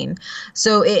screen.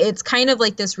 So it's kind of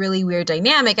like this really weird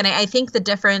dynamic. And I think the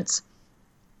difference,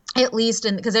 at least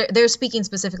because they're speaking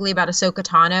specifically about Ahsoka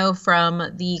Tano from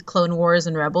the Clone Wars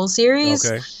and Rebels series.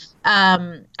 Okay.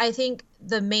 I think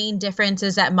the main difference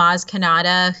is that Maz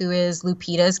Kanata, who is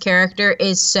Lupita's character,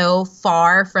 is so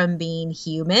far from being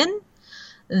human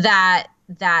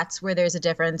that's where there's a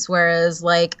difference. Whereas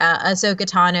like Ahsoka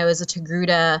Tano is a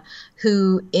Togruta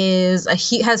who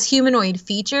has humanoid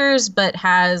features but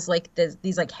has like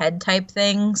these like head type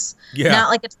things. Yeah. Not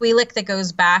like a Twi'lek that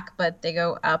goes back, but they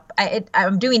go up.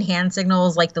 I'm doing hand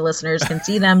signals like the listeners can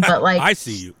see them, but like I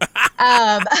see you.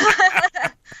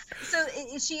 So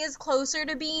she is closer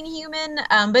to being human,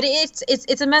 but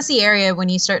it's a messy area when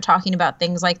you start talking about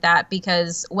things like that,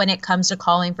 because when it comes to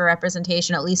calling for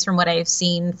representation, at least from what I've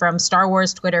seen from Star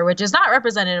Wars Twitter, which is not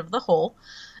representative of the whole,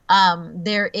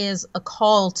 there is a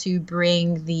call to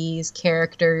bring these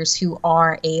characters who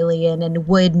are alien and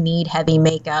would need heavy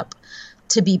makeup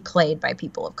to be played by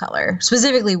people of color,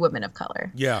 specifically women of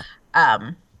color. Yeah.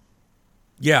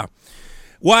 Yeah.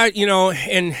 Why,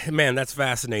 and man, that's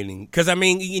fascinating. Because, I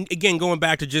mean, again, going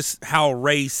back to just how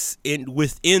race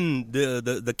within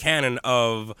the canon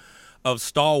of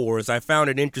Star Wars, I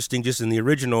found it interesting just in the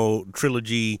original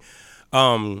trilogy,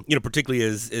 particularly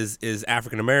as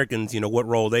African Americans, what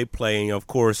role they play. And of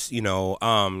course, Billy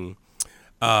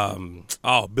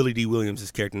D.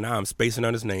 Williams' character. Now I'm spacing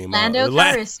on his name. Lando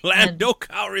Calrissian. Lando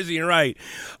Calrissian, right.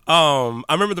 I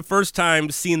remember the first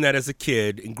time seeing that as a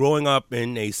kid and growing up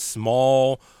in a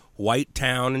small white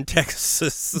town in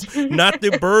Texas, not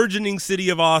the burgeoning city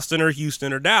of Austin or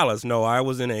Houston or Dallas. No, I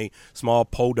was in a small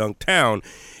podunk town.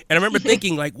 And I remember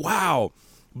thinking like, wow,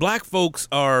 black folks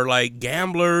are like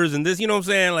gamblers and this, you know what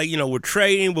I'm saying? Like, we're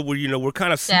trading, but we're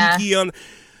kind of sneaky on.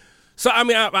 So, I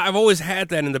mean, I've always had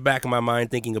that in the back of my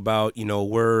mind, thinking about,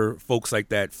 where folks like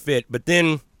that fit. But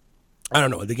then, I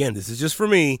don't know, again, this is just for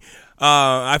me.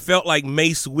 I felt like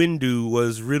Mace Windu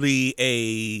was really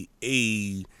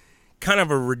a kind of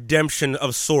a redemption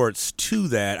of sorts to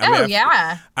that.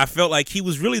 I felt like he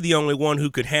was really the only one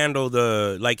who could handle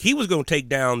he was going to take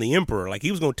down the Emperor. Like, he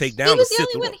was going to take down the Sith.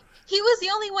 He was the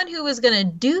only one who was going to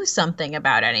do something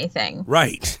about anything.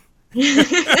 Right.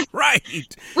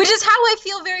 Right. Which is how I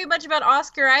feel very much about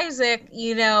Oscar Isaac,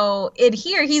 in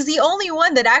here. He's the only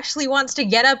one that actually wants to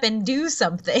get up and do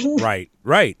something. Right.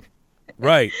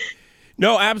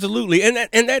 No, absolutely. And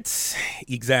that's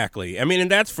exactly. I mean,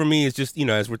 and that's for me is just,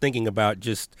 as we're thinking about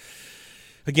just,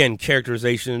 again,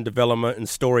 characterization, development, and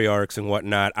story arcs and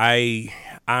whatnot, I'm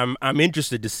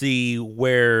interested to see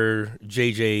where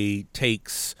JJ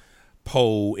takes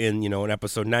Poe in, in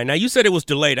episode 9. Now, you said it was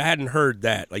delayed. I hadn't heard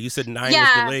that. Like, you said 9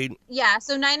 was delayed. Yeah,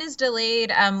 so 9 is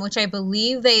delayed, which I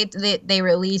believe they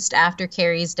released after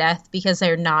Carrie's death because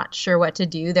they're not sure what to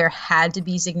do. There had to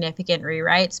be significant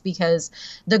rewrites because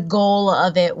the goal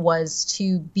of it was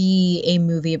to be a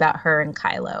movie about her and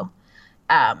Kylo.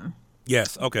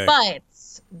 Yes, okay. But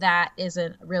that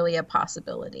isn't really a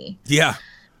possibility. Yeah.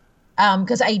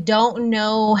 Because I don't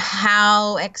know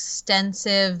how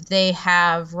extensive they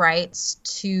have rights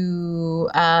to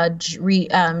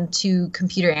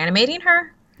computer animating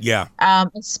her. Yeah.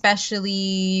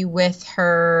 Especially with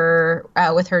her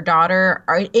daughter.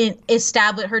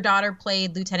 Her daughter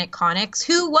played Lieutenant Connix,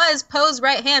 who was Poe's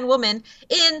right-hand woman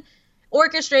in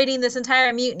orchestrating this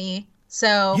entire mutiny.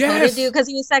 So Poe didn't do it because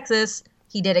he was sexist.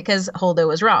 He did it because Holdo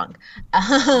was wrong.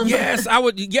 Yes, I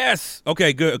would. Yes.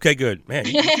 Okay, good. Okay, good. Man,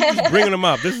 you're bringing them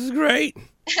up. This is great.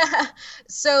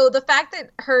 So the fact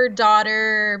that her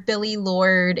daughter, Billie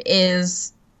Lourd,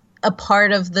 is a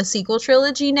part of the sequel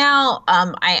trilogy now,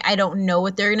 I don't know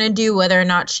what they're going to do, whether or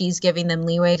not she's giving them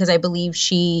leeway, because I believe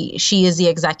she is the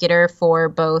executor for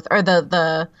both, or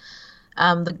the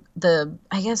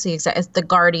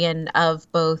guardian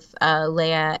of both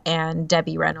Leia and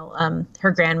Debbie Reynolds,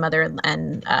 her grandmother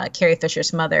and Carrie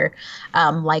Fisher's mother,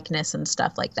 likeness and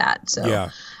stuff like that. So yeah.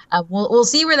 We'll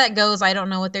see where that goes. I don't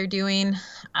know what they're doing,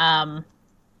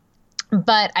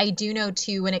 but I do know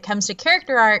too, when it comes to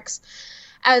character arcs,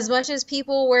 as much as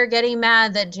people were getting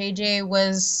mad that JJ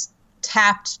was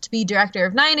tapped to be director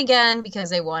of 9 again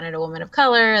because they wanted a woman of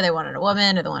color, they wanted a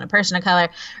woman, or they wanted a person of color.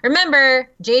 Remember,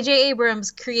 J.J. Abrams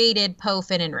created Poe,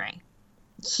 Finn, and Rey.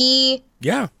 He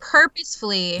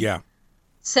purposefully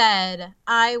said,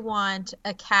 I want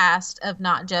a cast of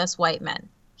not just white men.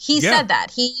 He said that.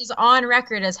 He's on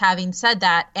record as having said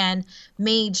that and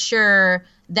made sure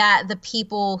that the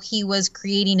people he was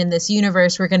creating in this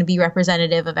universe were going to be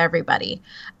representative of everybody.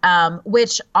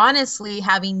 Which, honestly,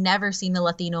 having never seen the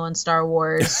Latino in Star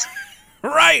Wars,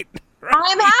 right.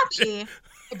 I'm happy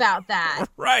about that.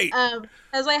 Right.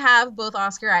 As I have both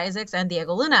Oscar Isaacs and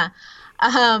Diego Luna.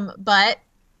 But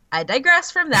I digress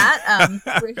from that.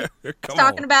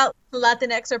 Talking about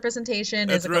Latinx representation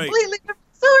is a completely different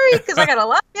story, because I got a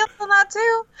lot of feelings on that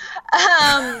too.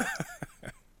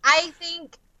 I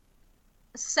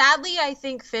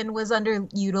think Finn was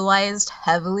underutilized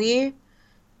heavily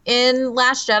in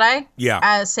Last Jedi.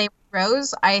 Yeah. Same with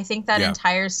Rose. I think that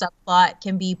entire subplot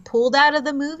can be pulled out of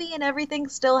the movie and everything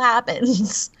still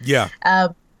happens. Yeah.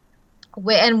 And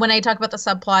when I talk about the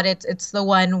subplot, it's the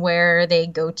one where they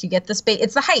go to get the space.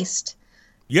 It's the heist.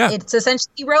 Yeah. It's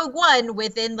essentially Rogue One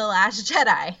within The Last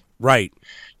Jedi. Right.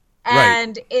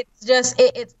 And it's just,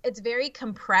 it's very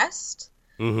compressed.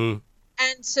 Mm-hmm.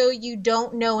 And so you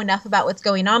don't know enough about what's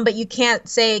going on, but you can't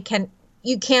say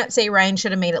Ryan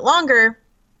should have made it longer,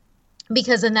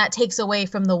 because then that takes away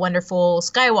from the wonderful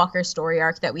Skywalker story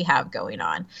arc that we have going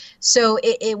on. So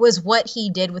it was what he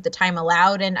did with the time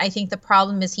allowed. And I think the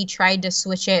problem is he tried to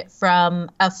switch it from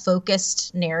a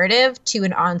focused narrative to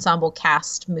an ensemble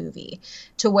cast movie,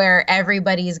 to where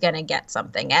everybody's going to get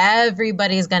something.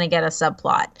 Everybody's going to get a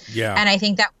subplot. Yeah. And I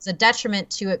think that was a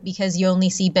detriment to it, because you only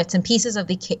see bits and pieces of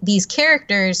these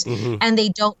characters, and they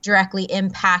don't directly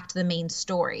impact the main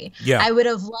story. Yeah. I would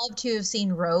have loved to have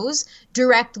seen Rose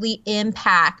directly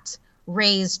impact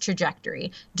Rey's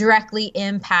trajectory, directly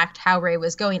impact how Rey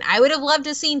was going. I would have loved to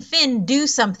have seen Finn do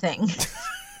something.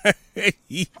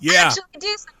 Yeah. Actually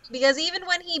do something, because even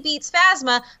when he beats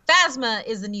Phasma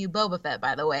is the new Boba Fett,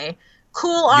 by the way.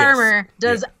 Cool armor,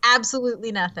 does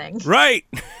absolutely nothing. Right.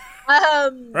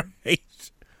 Right.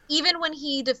 Even when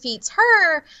he defeats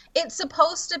her, it's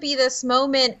supposed to be this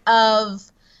moment of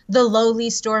the lowly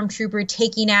stormtrooper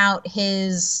taking out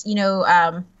his,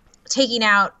 taking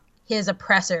out his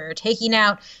oppressor, taking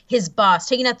out his boss,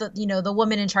 taking out the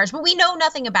woman in charge. But we know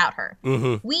nothing about her.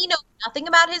 We know nothing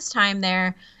about his time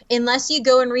there. Unless you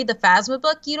go and read the Phasma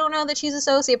book, you don't know that she's a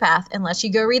sociopath. Unless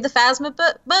you go read the Phasma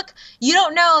book, you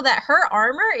don't know that her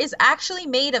armor is actually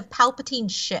made of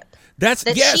Palpatine's ship.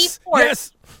 She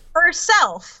forged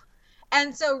herself.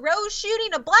 And so Rose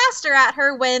shooting a blaster at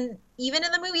her, when even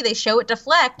in the movie they show it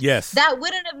deflect, that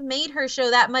wouldn't have made her show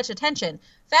that much attention.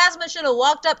 Phasma should have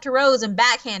walked up to Rose and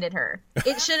backhanded her.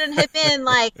 It shouldn't have been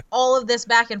like all of this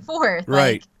back and forth.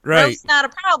 Right. Rose's not a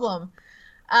problem.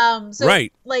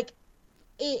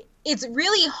 It's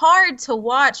really hard to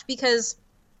watch, because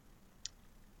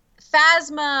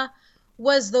Phasma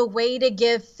was the way to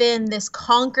give Finn this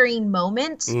conquering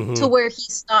moment to where he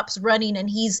stops running and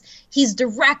he's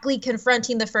directly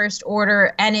confronting the First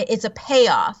Order, and it's a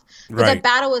payoff. But the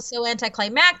battle was so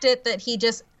anticlimactic that he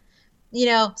just,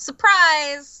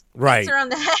 surprise, hits her on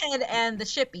the head and the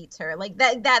ship eats her. Like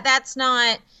that's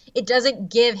not, it doesn't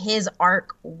give his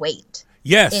arc weight.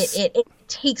 Yes. It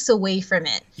takes away from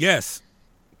it. Yes.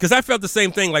 Because I felt the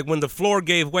same thing. Like when the floor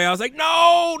gave way, I was like,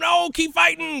 no, keep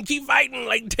fighting.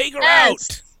 Like, take her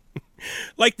out.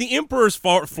 Like the Emperor's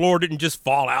floor didn't just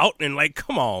fall out. And like,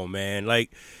 come on, man.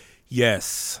 Like,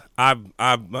 yes, I'm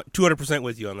 200%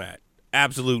 with you on that.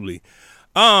 Absolutely.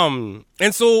 And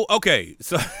so, okay,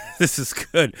 so this is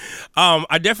good.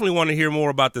 I definitely want to hear more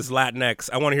about this Latinx.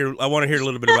 I want to hear a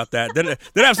little bit about that. Then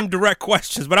I have some direct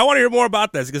questions, but I want to hear more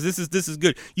about this, because this is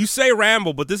good. You say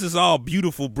ramble, but this is all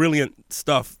beautiful, brilliant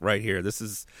stuff right here. This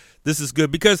is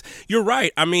good, because you're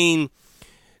right. I mean,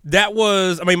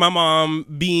 my mom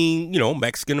being,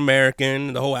 Mexican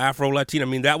American, the whole Afro Latina, I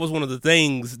mean, that was one of the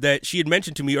things that she had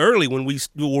mentioned to me early when we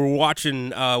were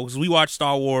watching, we watched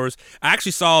Star Wars. I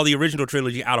actually saw the original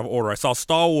trilogy out of order. I saw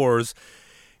Star Wars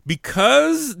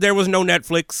because there was no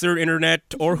Netflix or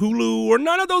internet or Hulu, or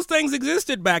none of those things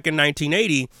existed back in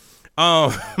 1980.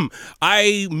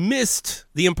 I missed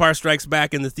The Empire Strikes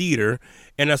Back in the theater,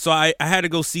 and so I had to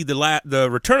go see the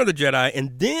Return of the Jedi,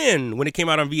 and then when it came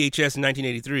out on VHS in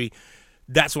 1983,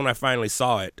 that's when I finally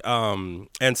saw it.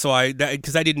 And so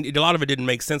because a lot of it didn't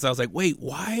make sense. I was like, wait,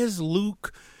 why is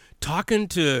Luke talking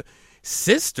to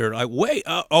sister? Like, wait,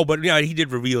 but yeah, he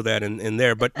did reveal that in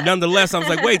there. But nonetheless, I was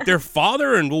like, wait, their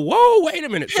father, and whoa, wait a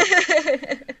minute.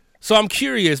 So I'm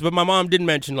curious, but my mom did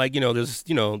mention, like, there's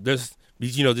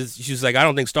she was like, I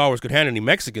don't think Star Wars could handle any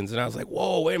Mexicans, and I was like,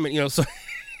 whoa, wait a minute,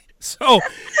 so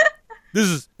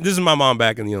this is my mom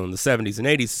back in the 70s and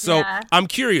 80s. So yeah. I'm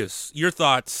curious your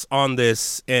thoughts on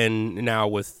this, and now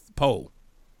with Poe.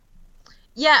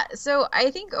 Yeah, so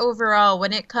I think overall,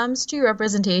 when it comes to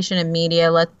representation in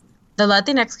media, the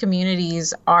Latinx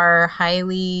communities are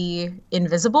highly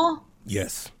invisible.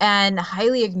 Yes. And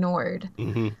highly ignored.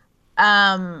 Mm-hmm.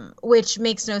 Which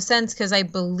makes no sense, because I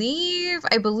believe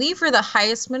we're the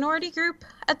highest minority group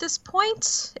at this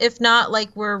point. If not, like,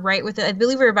 we're right with it. I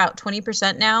believe we're about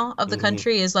 20% now of the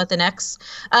country is Latinx.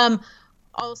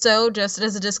 Also, just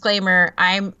as a disclaimer,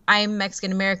 I'm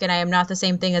Mexican American. I am not the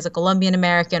same thing as a Colombian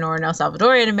American or an El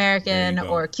Salvadorian American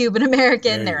or a Cuban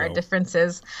American. There are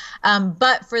differences.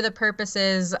 But for the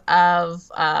purposes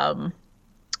of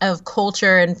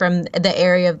culture and from the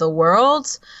area of the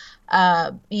world,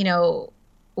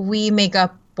 we make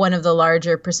up one of the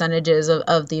larger percentages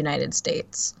of the United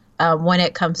States when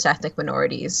it comes to ethnic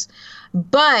minorities.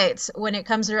 But when it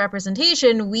comes to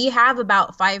representation, we have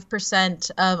about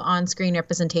 5% of on-screen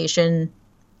representation,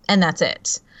 and that's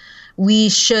it. We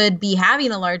should be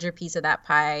having a larger piece of that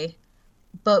pie,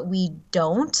 but we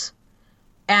don't.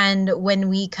 And when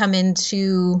we come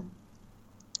into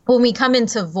when we come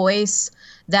into voice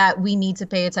that we need to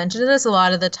pay attention to this, a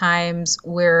lot of the times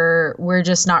we're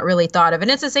just not really thought of.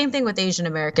 And it's the same thing with Asian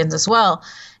Americans as well.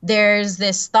 There's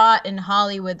this thought in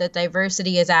Hollywood that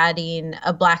diversity is adding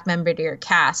a Black member to your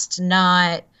cast,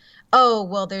 not, oh,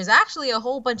 well, there's actually a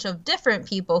whole bunch of different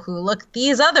people who look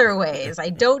these other ways. I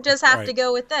don't just have to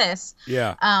go with this.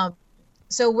 Yeah.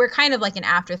 So we're kind of like an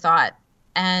afterthought.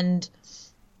 And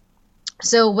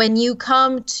so when you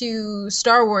come to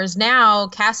Star Wars now,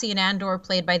 Cassian Andor,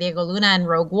 played by Diego Luna in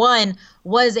Rogue One,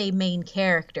 was a main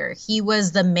character. He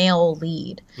was the male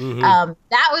lead. Mm-hmm.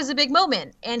 That was a big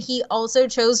moment. And he also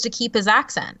chose to keep his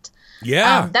accent.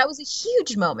 Yeah. That was a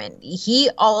huge moment. He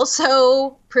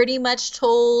also pretty much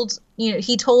told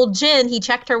Jin, he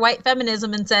checked her white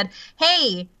feminism and said,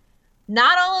 hey,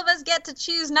 not all of us get to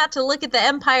choose not to look at the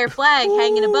Empire flag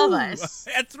hanging above us.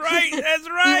 That's right. That's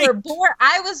right.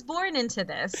 I was born into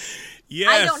this. Yes.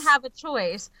 I don't have a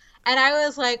choice. And I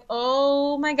was like,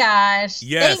 oh my gosh.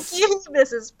 Yes. Thank you.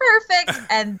 This is perfect.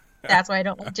 And that's why I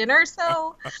don't like Jyn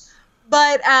Erso.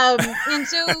 But, and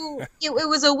so it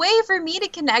was a way for me to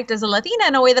connect as a Latina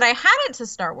in a way that I hadn't to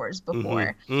Star Wars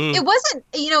before. Mm-hmm. Mm-hmm. It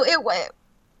wasn't,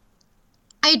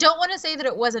 I don't want to say that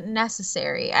it wasn't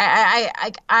necessary. I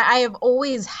have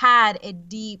always had a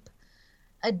deep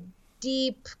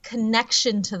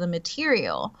connection to the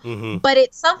material, mm-hmm. but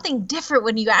it's something different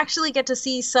when you actually get to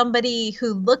see somebody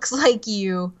who looks like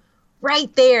you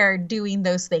right there doing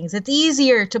those things. It's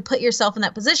easier to put yourself in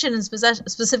that position, and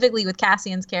specifically with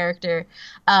Cassian's character,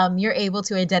 you're able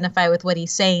to identify with what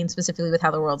he's saying, specifically with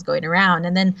how the world's going around.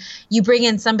 And then you bring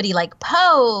in somebody like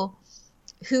Poe,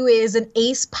 who is an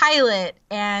ace pilot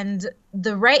and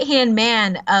the right-hand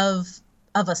man of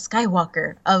a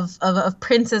Skywalker, of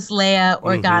Princess Leia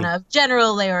Organa, mm-hmm. of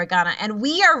General Leia Organa. And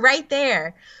we are right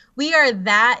there. We are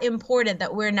that important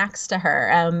that we're next to her.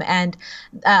 And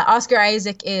Oscar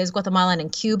Isaac is Guatemalan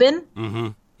and Cuban.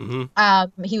 Mm-hmm.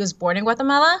 Mm-hmm. He was born in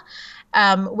Guatemala,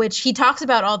 which he talks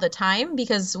about all the time,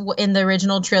 because in the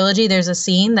original trilogy, there's a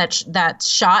scene that's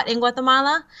shot in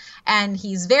Guatemala, and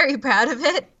he's very proud of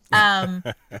it.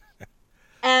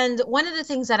 And one of the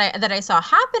things that I saw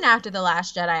happen after The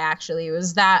Last Jedi actually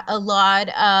was that a lot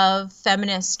of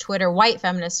feminist Twitter, white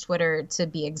feminist Twitter to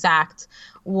be exact,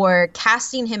 were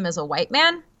casting him as a white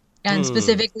man, and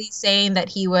specifically saying that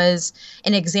he was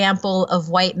an example of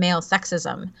white male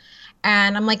sexism.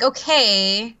 And I'm like,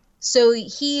 okay, so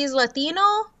he's Latino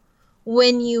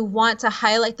when you want to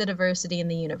highlight the diversity in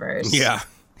the universe. Yeah.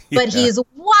 But he's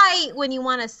white when you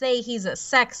want to say he's a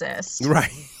sexist.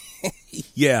 Right.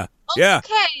 Yeah. Yeah.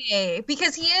 Okay,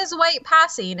 because he is white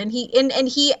passing, and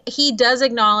he does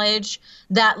acknowledge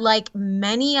that, like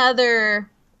many other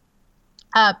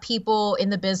people in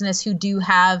the business who do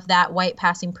have that white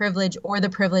passing privilege, or the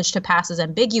privilege to pass as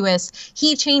ambiguous,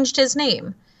 he changed his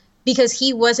name because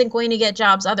he wasn't going to get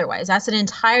jobs otherwise. That's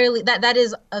that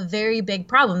is a very big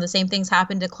problem. The same things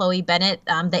happened to Chloe Bennett,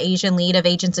 the Asian lead of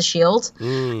Agents of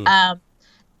S.H.I.E.L.D.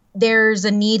 There's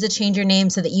a need to change your name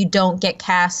so that you don't get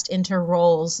cast into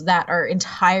roles that are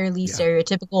entirely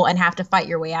stereotypical and have to fight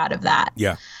your way out of that.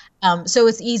 Yeah. So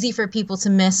it's easy for people to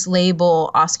mislabel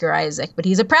Oscar Isaac, but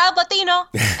he's a proud Latino,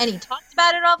 and he talks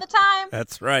about it all the time.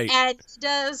 That's right. And he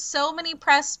does so many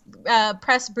press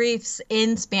briefs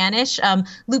in Spanish.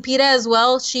 Lupita as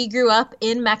well, she grew up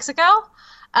in Mexico.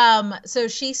 So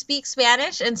she speaks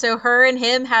Spanish, and so her and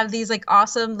him have these like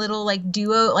awesome little like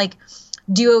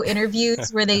duo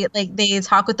interviews where they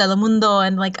talk with Telemundo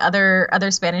and like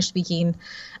other Spanish speaking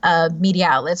media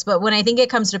outlets. But when I think it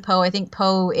comes to Poe, I think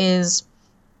Poe is,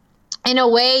 in a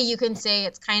way, you can say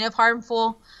it's kind of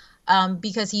harmful,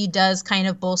 because he does kind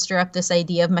of bolster up this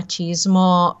idea of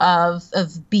machismo,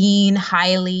 of being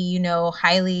highly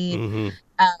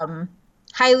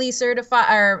certified,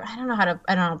 or I don't know how to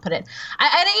put it.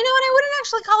 I wouldn't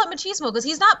actually call it machismo, because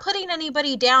he's not putting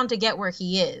anybody down to get where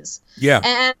he is. Yeah.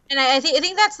 And I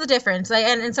think that's the difference.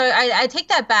 And so I take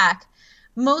that back,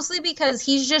 mostly because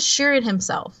he's just sure in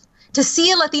himself. To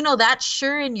see a Latino that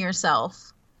sure in yourself,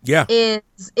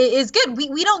 is good.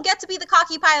 We don't get to be the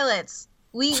cocky pilots.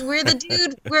 We're the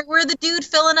dude. we're the dude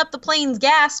filling up the plane's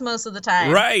gas most of the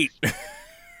time. Right.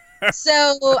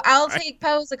 So I'll take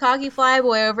Poe as a cocky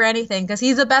flyboy over anything, because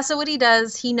he's the best at what he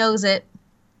does. He knows it.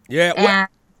 Yeah.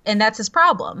 And that's his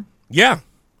problem. Yeah.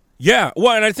 Yeah.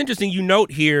 Well, and it's interesting. You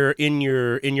note here in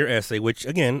your essay, which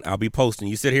again I'll be posting.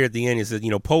 You said here at the end, it says,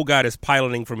 Poe got his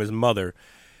piloting from his mother.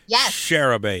 Yes.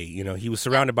 Sharabe. He was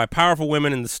surrounded by powerful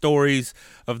women and the stories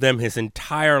of them his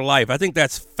entire life. I think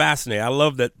that's fascinating. I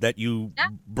love that you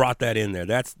brought that in there.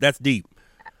 That's deep.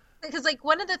 because like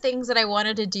one of the things that I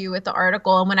wanted to do with the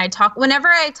article, and whenever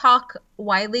I talk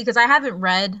widely, because I haven't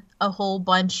read a whole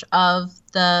bunch of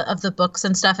the books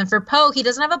and stuff, and for Poe, he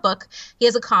doesn't have a book, he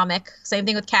has a comic. Same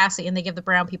thing with Cassie, and they give the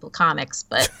brown people comics,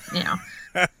 but you know.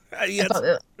 Yes.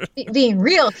 Being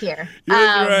real here.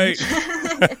 Right.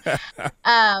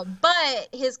 But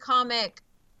his comic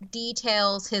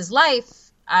details his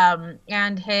life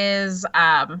and his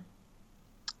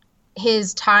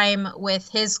time with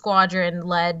his squadron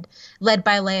led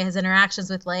by Leia, his interactions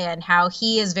with Leia, and how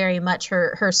he is very much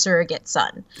her surrogate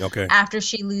son. Okay. After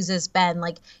she loses Ben,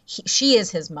 like she is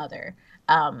his mother.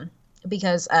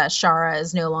 Because Shara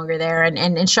is no longer there, and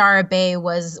Shara Bey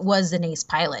was an ace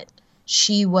pilot.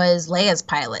 She was Leia's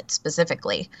pilot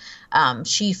specifically.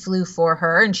 She flew for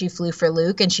her, and she flew for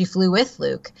Luke, and she flew with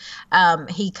Luke.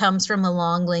 He comes from a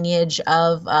long lineage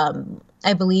of,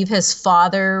 I believe his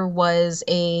father was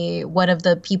one of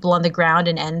the people on the ground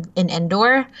in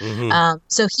Endor. Mm-hmm.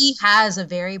 So he has a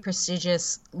very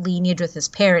prestigious lineage with his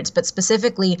parents, but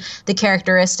specifically the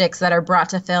characteristics that are brought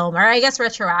to film, or I guess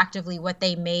retroactively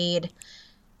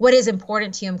what is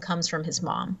important to him comes from his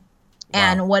mom.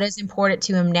 And what is important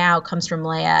to him now comes from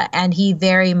Leia. And he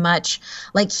very much,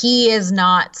 like, he is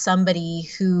not somebody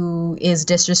who is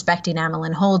disrespecting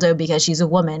Amilyn Holdo because she's a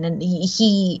woman. And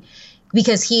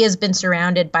because he has been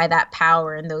surrounded by that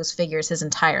power and those figures his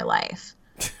entire life.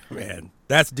 Man,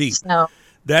 that's deep.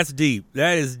 That's deep.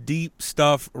 That is deep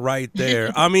stuff right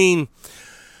there. I mean,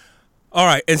 all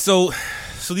right. And so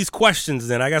these questions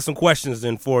then, I got some questions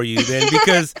then for you then,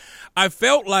 because I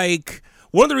felt like,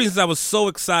 one of the reasons I was so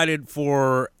excited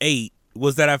for 8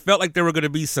 was that I felt like there were going to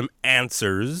be some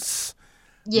answers.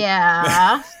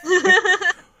 Yeah.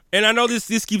 And I know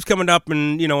this keeps coming up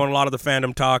in, you know, in a lot of the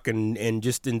fandom talk and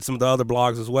just in some of the other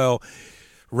blogs as well.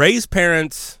 Rey's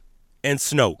parents and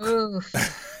Snoke.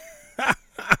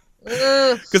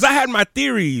 Because I had my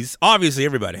theories. Obviously,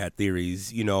 everybody had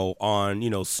theories, you know, on, you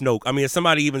know, Snoke. I mean,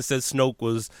 somebody even said Snoke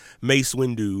was Mace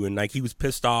Windu and, like, he was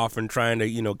pissed off and trying to,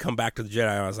 you know, come back to the Jedi.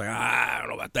 I was like, I don't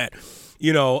know about that,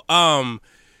 you know.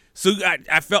 So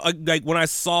I felt like when I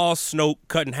saw Snoke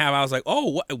cut in half, I was like,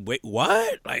 oh, wait,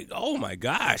 what? Like, oh, my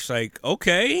gosh. Like,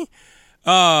 okay.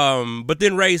 But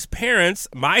then Rey's parents,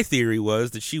 my theory was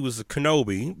that she was a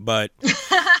Kenobi, but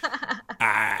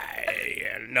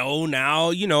no, now,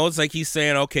 you know, it's like he's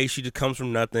saying, okay, she just comes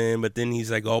from nothing, but then he's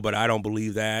like, oh, but I don't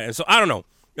believe that. And so I don't know.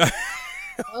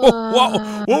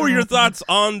 What were your thoughts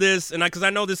on this? And because I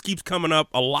know this keeps coming up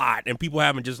a lot and people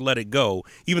haven't just let it go,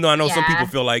 even though I know some people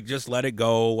feel like just let it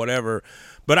go, whatever.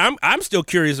 But I'm still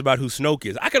curious about who Snoke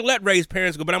is. I could let Rey's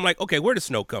parents go, but I'm like, okay, where does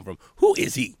Snoke come from? Who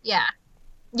is he? Yeah,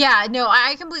 no,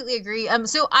 I completely agree.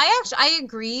 So I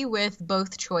agree with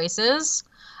both choices.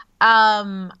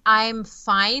 I'm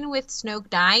fine with Snoke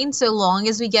dying so long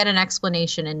as we get an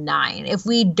explanation in 9. If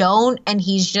we don't, and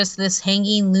he's just this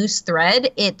hanging loose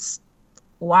thread, it's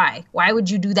why? Why would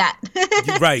you do that?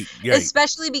 Right.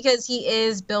 Especially because he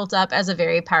is built up as a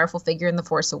very powerful figure in The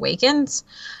Force Awakens.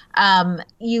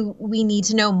 We need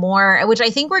to know more, which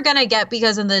I think we're gonna get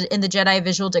because in the Jedi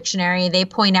Visual Dictionary they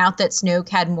point out that Snoke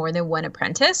had more than one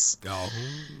apprentice. Oh.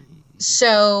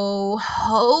 So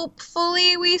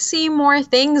hopefully we see more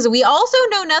things. We also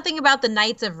know nothing about the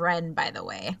Knights of Ren, by the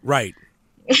way. Right.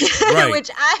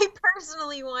 Which I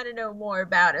personally want to know more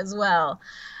about as well.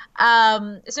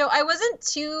 So I wasn't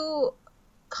too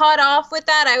caught off with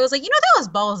that. I was like, you know, that was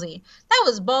ballsy. That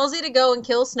was ballsy to go and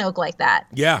kill Snoke like that.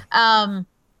 Yeah.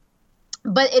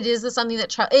 But it is the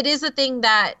thing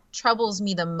that troubles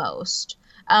me the most.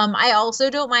 I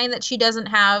also don't mind that she doesn't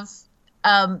have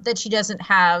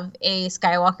a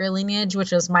Skywalker lineage,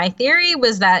 which was my theory,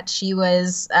 was that she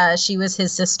was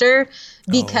his sister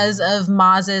because of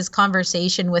Maz's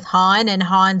conversation with Han and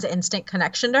Han's instant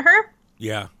connection to her.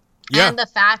 Yeah. And the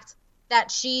fact that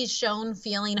she's shown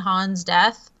feeling Han's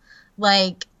death,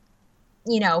 like,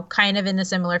 you know, kind of in a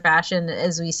similar fashion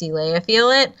as we see Leia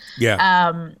feel it.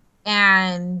 Yeah.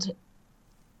 And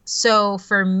so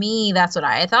for me, that's what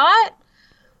I thought.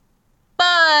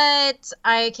 But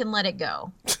I can let it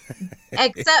go.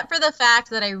 Except for the fact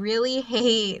that I really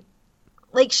hate,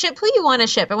 like, ship who you want to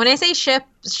ship. And when I say ship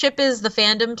is the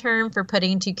fandom term for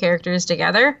putting two characters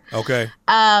together. Okay.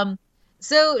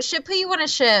 So ship who you want to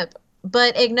ship,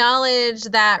 but acknowledge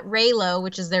that Reylo,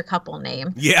 which is their couple name,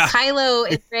 Kylo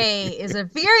and Rey is a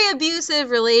very abusive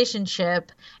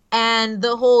relationship. And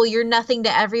the whole "you're nothing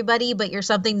to everybody, but you're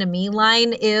something to me"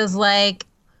 line is like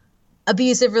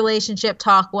abusive relationship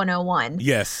talk 101.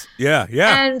 Yes. Yeah.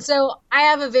 And so I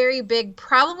have a very big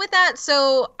problem with that.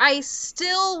 So I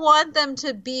still want them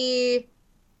to be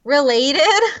related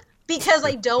because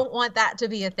I don't want that to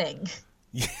be a thing.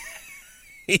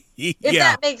 If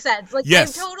that makes sense. Like,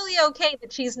 yes. I'm totally okay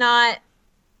that she's not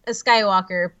a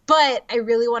Skywalker, but I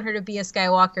really want her to be a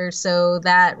Skywalker so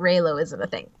that Reylo isn't a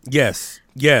thing. Yes.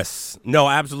 No,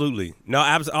 absolutely. No,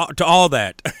 to all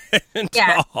that.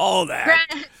 Yeah. To all that.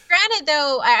 Granted,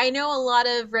 though, I know a lot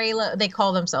of Reylo, they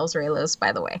call themselves Reylos,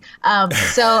 by the way.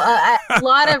 So a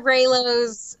lot of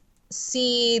Reylos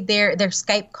see their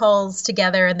Skype calls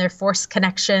together and their Force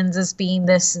connections as being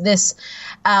this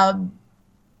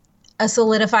a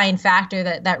solidifying factor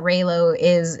that Reylo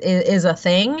is a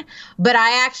thing. But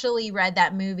I actually read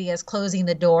that movie as closing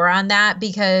the door on that,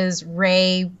 because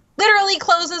Rey literally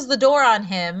closes the door on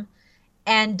him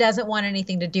and doesn't want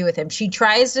anything to do with him. She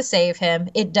tries to save him.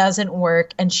 It doesn't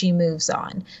work, and she moves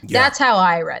on. Yeah. That's how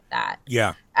I read that.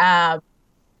 Yeah.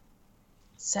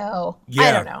 So, yeah.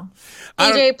 I don't know.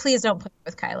 AJ, please don't put it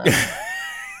with Kylo.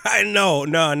 I know.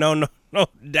 No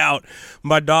doubt.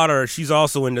 My daughter, she's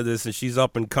also into this, and she's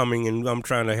up and coming, and I'm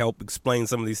trying to help explain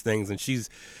some of these things, and she's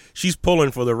pulling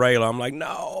for the Reylo. I'm like,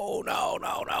 no.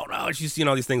 She's seen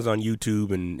all these things on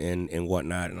YouTube and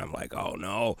whatnot, and I'm like, oh,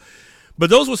 no. But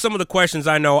those were some of the questions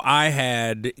I know I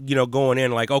had, going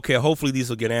in, like, okay, hopefully these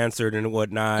will get answered and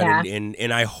whatnot, yeah.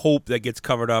 and I hope that gets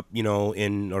covered up,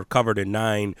 covered in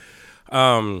 9.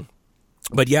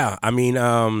 But yeah, I mean,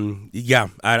 I'm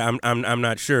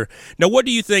not sure. Now, what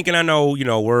do you think? And I know,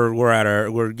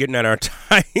 we're getting at our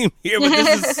time here, but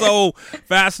this is so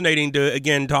fascinating to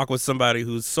again talk with somebody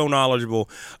who's so knowledgeable.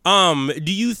 Do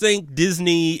you think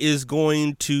Disney is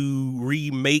going to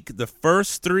remake the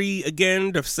first 3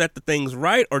 again to set the things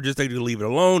right, or just they to leave it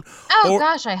alone? Oh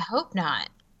gosh, I hope not.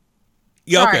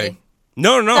 Yeah. Sorry. Okay.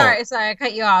 No. Sorry, I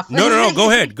cut you off. No.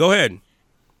 Go ahead.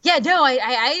 Yeah, no,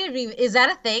 I didn't even. Is that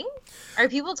a thing? Are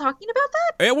people talking about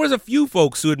that? There was a few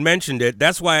folks who had mentioned it.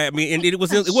 That's why, and it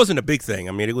wasn't a big thing.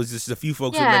 I mean, it was just a few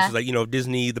folks who mentioned, like,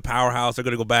 Disney, the powerhouse, they're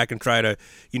going to go back and try to,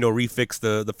 refix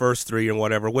the first 3 and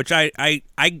whatever, which I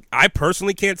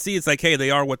personally can't see. It's like, hey,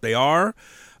 they are what they are.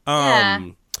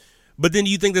 But then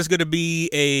do you think there's going to be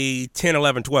a 10,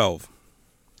 11, 12?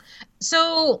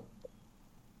 So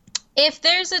if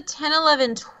there's a 10,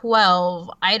 11, 12,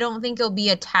 I don't think it'll be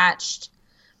attached.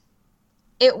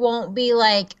 It won't be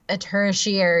like a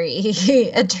tertiary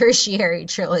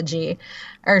trilogy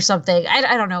or something.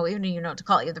 I don't know even know what to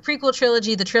call it. The prequel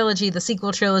trilogy, the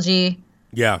sequel trilogy.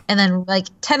 Yeah. And then like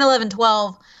 10, 11,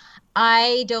 12,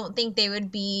 I don't think they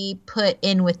would be put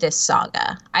in with this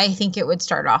saga. I think it would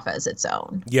start off as its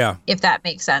own. Yeah. If that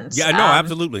makes sense. Yeah, no,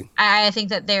 absolutely. I think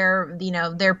that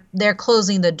they're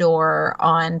closing the door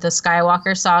on the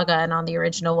Skywalker saga and on the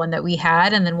original one that we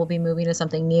had, and then we'll be moving to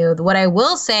something new. What I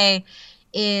will say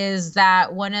is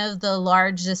that one of the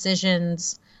large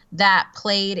decisions that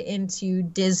played into the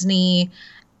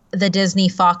Disney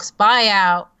Fox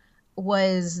buyout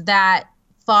was that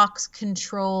Fox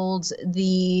controlled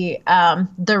the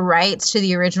rights to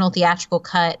the original theatrical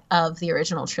cut of the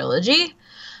original trilogy.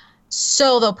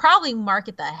 So they'll probably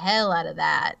market the hell out of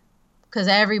that because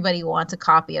everybody wants a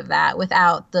copy of that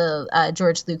without the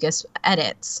George Lucas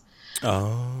edits.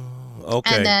 Oh.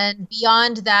 Okay. And then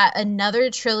beyond that,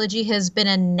 another trilogy has been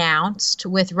announced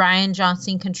with Rian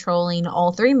Johnson controlling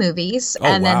all 3 movies. Oh,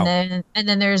 and wow.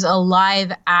 then there's a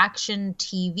live action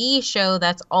TV show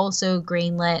that's also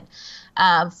greenlit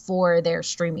for their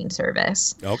streaming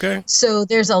service. Okay. So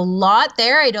there's a lot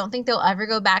there. I don't think they'll ever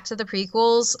go back to the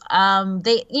prequels.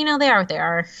 They are what they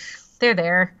are. They're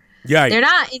there. Yeah. They're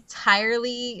not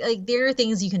entirely like, there are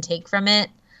things you can take from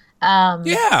it.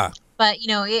 Yeah. But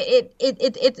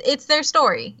it's their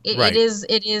story. Right.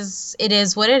 It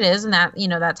is what it is, and that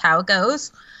that's how it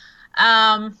goes.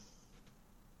 Yeah.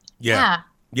 I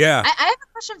have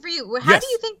a question for you. How do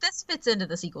you think this fits into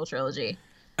the sequel trilogy,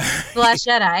 The Last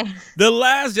Jedi?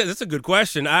 That's a good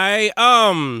question. I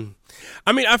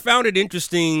found it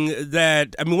interesting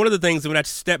that one of the things that when I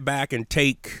step back and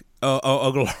take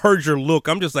a larger look,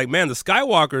 I'm just like, man, the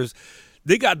Skywalkers.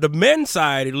 They got the men's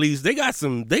side, at least. They got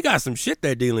some shit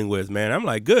they're dealing with, man. I'm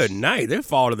like, good night. They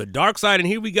fall to the dark side, and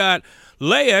here we got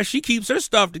Leia. She keeps her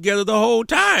stuff together the whole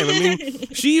time. I mean,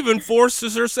 she even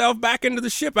forces herself back into the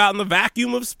ship out in the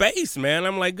vacuum of space, man.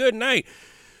 I'm like, good night.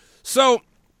 So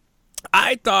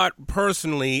I thought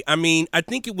personally, I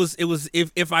think it was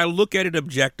if I look at it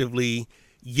objectively,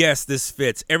 yes, this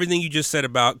fits. Everything you just said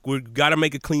about we've got to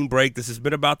make a clean break. This has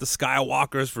been about the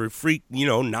Skywalkers for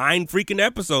 9 freaking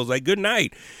episodes. Like, good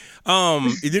night.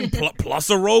 It didn't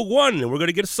plus a Rogue One, and we're going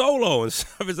to get a Solo and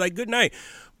stuff. It's like, good night.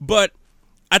 But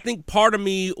I think part of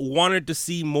me wanted to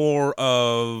see more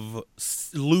of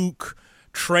Luke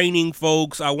training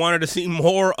folks. I wanted to see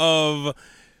more of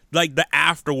like the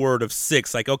afterword of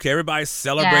 6. Like, okay, everybody's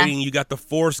celebrating. You got the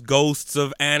Force ghosts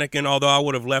of Anakin, although I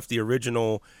would have left the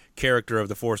original character of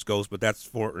the Force Ghost, but that's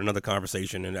for another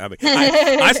conversation. And I mean,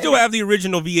 I still have the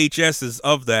original VHSs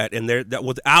of that, and that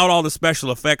without all the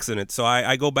special effects in it. So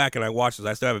I go back and I watch this.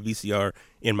 I still have a VCR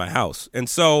in my house, and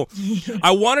so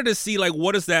I wanted to see, like,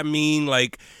 what does that mean?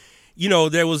 Like, you know,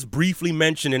 there was briefly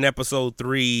mentioned in episode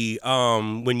 3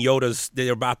 when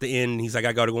they're about to end. He's like,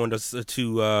 I got to go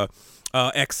into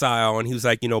exile, and he was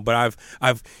like, you know, but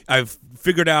I've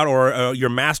figured out, or your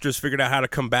master's figured out how to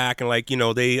come back, and like, you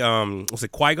know, they was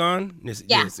it Qui-Gon?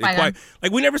 Qui-Gon.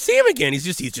 Like, we never see him again. He's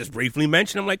just briefly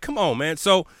mentioned. I'm like, come on, man.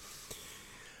 So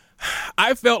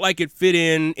I felt like it fit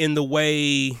in the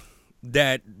way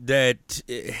that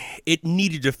it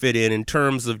needed to fit in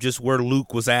terms of just where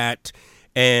Luke was at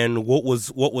and what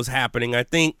was happening. I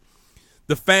think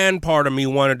the fan part of me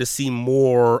wanted to see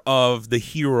more of the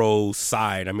hero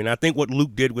side. I mean, I think what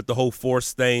Luke did with the whole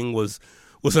Force thing was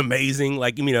amazing.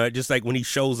 Like, you know, just like when he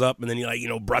shows up and then he, like, you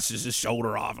know, brushes his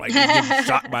shoulder off, like he's getting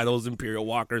shot by those Imperial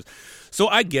walkers. So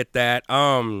I get that.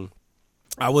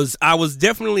 I was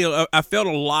definitely, I felt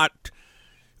a lot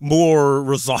more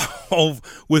resolve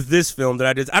with this film that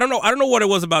I did. I don't know what it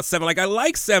was about 7. Like, I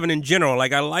like 7 in general.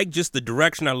 Like, I like just the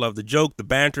direction. I love the joke, the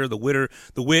banter, the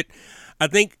wit. I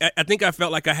think I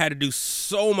felt like I had to do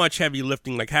so much heavy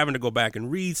lifting, like having to go back and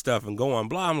read stuff and go on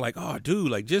blah. I'm like, oh, dude,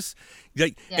 like, just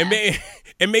like, and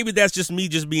maybe that's just me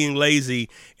just being lazy.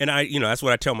 And I, you know, that's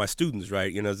what I tell my students,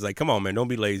 right? You know, it's like, come on, man, don't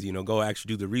be lazy. You know, go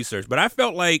actually do the research. But I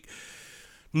felt like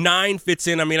 9 fits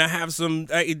in. I mean, I have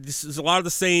this is a lot of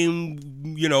the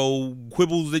same, you know,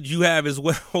 quibbles that you have as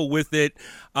well with it.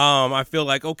 I feel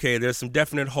like, okay, there's some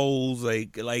definite holes,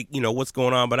 like, you know, what's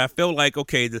going on. But I feel like,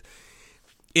 okay,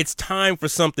 it's time for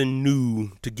something new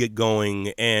to get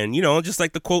going. And, you know, just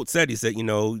like the quote said, he said, you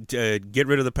know, get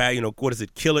rid of the past, you know, what is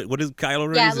it? Kill it. What is Kylo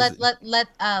Ren?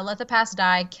 Yeah, let the past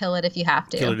die. Kill it if you have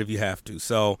to. Kill it if you have to.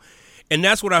 So, and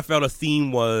that's what I felt a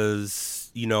theme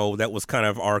was, you know, that was kind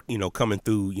of you know, coming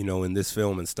through, you know, in this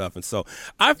film and stuff. And so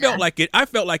I felt like it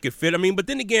fit. I mean, but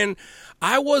then again,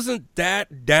 I wasn't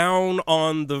that down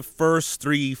on the first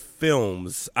 3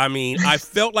 films. I mean, I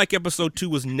felt like episode 2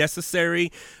 was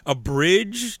necessary, a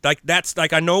bridge. Like, that's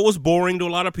like, I know it was boring to a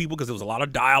lot of people because there was a lot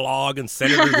of dialogue and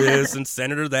Senator this and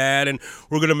Senator that, and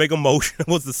we're going to make a motion. It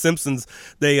was the Simpsons.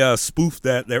 They spoofed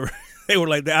that. They were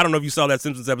like, I don't know if you saw that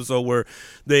Simpsons episode where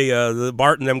the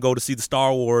Bart and them go to see the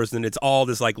Star Wars, and it's all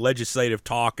this like legislative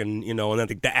talk, and, you know, and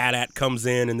then the AT-AT comes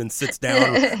in and then sits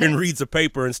down and reads a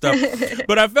paper and stuff.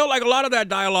 But I felt like a lot of that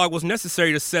dialogue was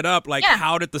necessary to set up, like,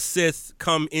 how did the Sith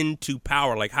come into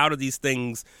power? Like, how did these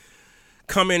things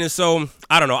come in? And so,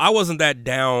 I don't know. I wasn't that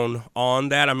down on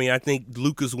that. I mean, I think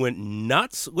Lucas went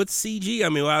nuts with CG. I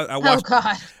mean, I watched. Oh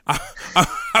God.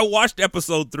 I watched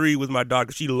episode 3 with my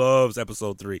daughter. She loves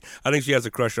episode 3. I think she has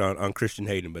a crush on Christian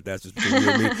Hayden, but that's just between you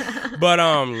and me. But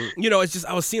you know, it's just,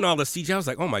 I was seeing all the CG. I was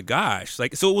like, oh my gosh!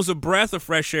 Like, so it was a breath of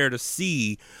fresh air to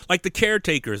see, like, the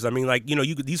caretakers. I mean, like, you know,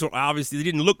 these were obviously, they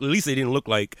didn't look. At least they didn't look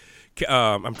like.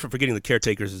 I'm forgetting the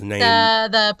caretakers' name.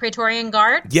 The Praetorian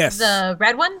Guard. Yes. The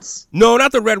red ones. No,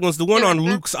 not the red ones. The one on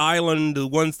Luke's island. The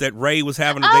ones that Rey was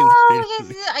having.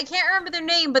 I can't remember their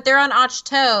name, but they're on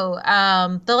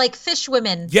H2. The like fish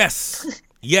women. Yes.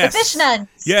 Yes. The fish nuns.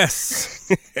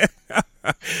 Yes.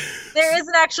 There is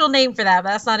an actual name for that, but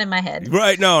that's not in my head.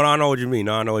 Right. No, I know what you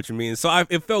mean. So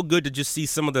it felt good to just see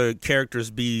some of the characters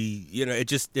be, you know,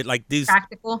 it like these.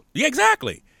 Practical. Yeah,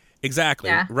 exactly.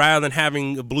 Yeah. Rather than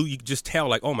having a blue, you could just tell,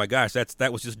 like, oh my gosh,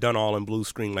 that was just done all in blue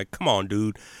screen. Like, come on,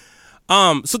 dude.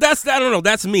 So that's, I don't know.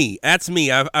 That's me.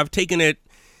 I've taken it.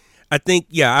 I think,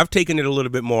 I've taken it a little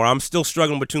bit more. I'm still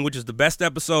struggling between which is the best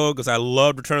episode, because I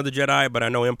loved Return of the Jedi, but I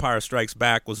know Empire Strikes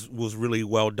Back was really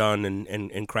well done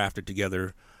and crafted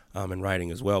together in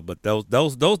writing as well. But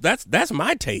that's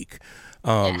my take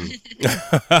on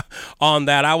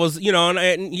that. I was, you know,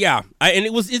 and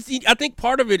I think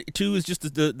part of it too is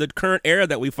just the current era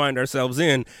that we find ourselves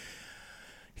in.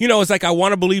 You know, it's like, I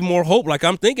want to believe more hope. Like,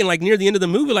 I'm thinking, like, near the end of the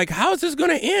movie, like, how is this going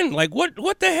to end? Like, what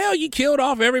the hell? You killed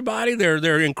off everybody.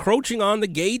 They're encroaching on the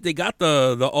gate. They got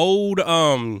the old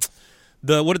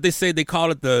what did they say? They call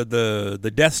it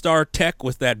the Death Star tech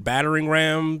with that battering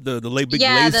ram, the big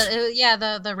laser.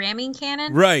 The ramming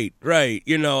cannon. Right.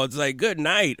 You know, it's like, good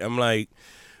night. I'm like,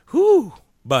 whew.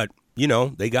 But, you know,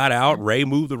 they got out. Rey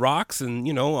moved the rocks, and,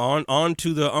 you know, on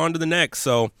to the next.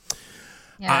 So.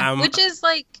 Yeah, which is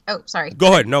like, oh, sorry.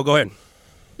 Go ahead. No, go ahead.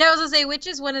 No, I was going to say, which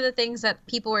is one of the things that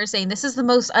people were saying, this is the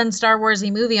most un-Star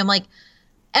Warsy movie. I'm like,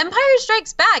 Empire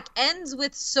Strikes Back ends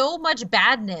with so much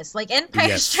badness. Like,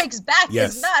 Empire Strikes Back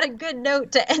is not a good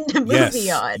note to end a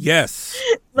movie on. Yes.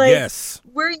 Like, yes.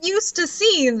 We're used to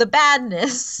seeing the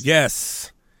badness.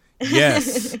 Yes.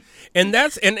 Yes. And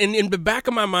that's and in the back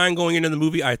of my mind going into the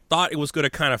movie, I thought it was going to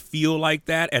kind of feel like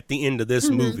that at the end of this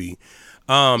movie.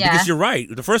 Because you're right.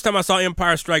 The first time I saw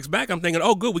Empire Strikes Back, I'm thinking,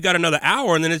 oh, good, we got another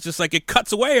hour. And then it's just like it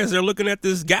cuts away as they're looking at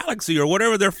this galaxy or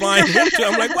whatever they're flying into.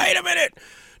 I'm like, wait a minute.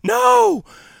 No.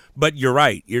 But you're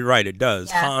right. You're right. It does.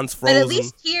 Yeah. Han's frozen. But at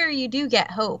least here you do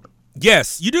get hope.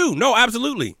 Yes, you do. No,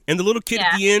 absolutely. And the little kid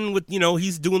at the end with,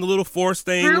 he's doing the little force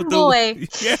thing. Broom boy.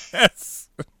 Yes.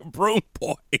 Broom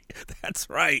boy. That's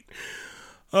right.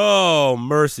 Oh,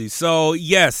 mercy. So,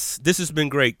 yes, this has been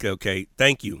great, Kate.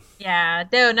 Thank you. Yeah,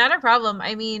 no, not a problem.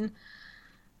 I mean,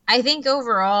 I think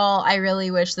overall, I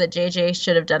really wish that JJ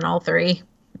should have done all three.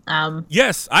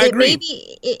 Yes, I agree.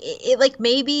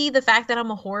 Maybe the fact that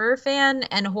I'm a horror fan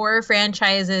and horror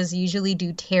franchises usually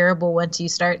do terrible once you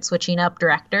start switching up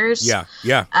directors. Yeah.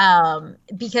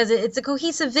 Because it's a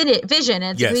cohesive vision,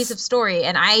 and it's a cohesive story,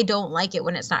 and I don't like it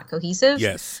when it's not cohesive.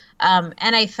 Yes.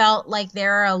 And I felt like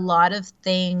there are a lot of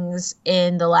things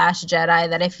in The Last Jedi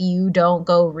that if you don't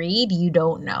go read, you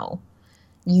don't know.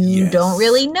 You don't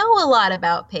really know a lot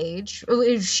about Paige.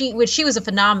 She was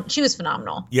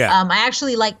phenomenal. Yeah. I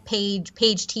actually like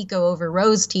Paige Tico over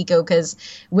Rose Tico because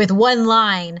with one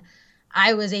line,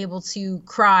 I was able to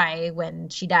cry when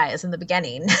she dies in the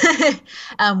beginning.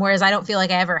 Whereas I don't feel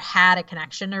like I ever had a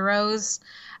connection to Rose.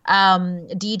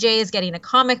 DJ is getting a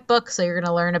comic book, so you're going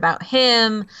to learn about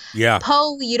him. Yeah.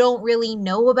 Poe, you don't really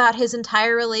know about his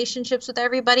entire relationships with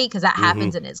everybody because that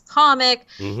happens in his comic.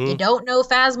 You don't know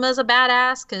Phasma's a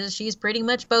badass because she's pretty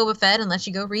much Boba Fett unless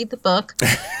you go read the book.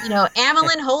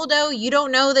 Amilyn Holdo, you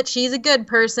don't know that she's a good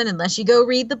person unless you go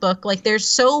read the book. Like, there's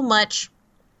so much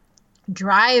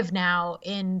drive now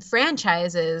in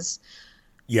franchises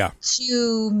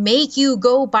to make you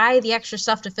go buy the extra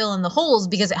stuff to fill in the holes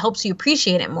because it helps you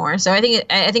appreciate it more. So I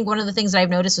think one of the things that I've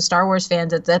noticed with Star Wars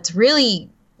fans that's really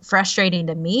frustrating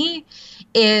to me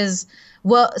is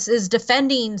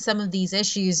defending some of these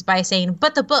issues by saying,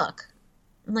 but the book.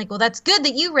 I'm like, well, that's good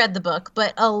that you read the book,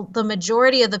 but the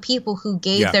majority of the people who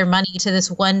gave their money to this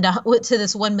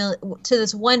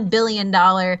 $1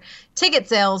 billion ticket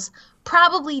sales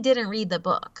probably didn't read the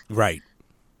book. Right.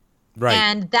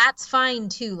 And that's fine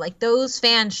too. Like, those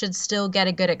fans should still get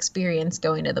a good experience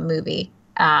going to the movie.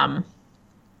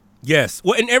 Yes.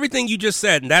 Well, and everything you just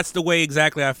said, and that's the way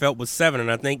exactly I felt with 7.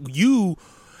 And I think you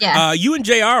and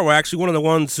JR were actually one of the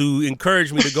ones who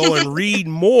encouraged me to go and read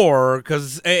more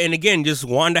because, and again, just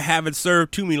wanted to have it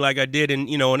served to me like I did in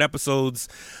episodes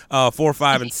 4,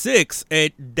 5, and 6.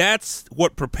 That's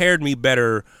what prepared me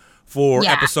better for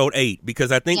episode 8,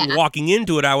 because I think walking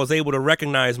into it, I was able to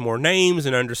recognize more names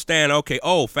and understand, okay,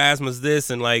 Phasma's this,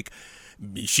 and like,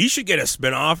 she should get a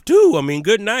spinoff too. I mean,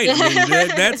 good night. I mean,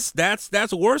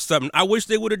 that's worth something. I wish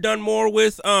they would have done more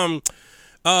with the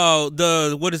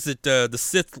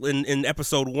Sith in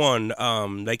episode 1.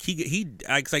 Like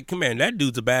it's like, come on, that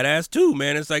dude's a badass too,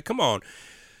 man. It's like, come on.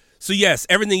 So yes,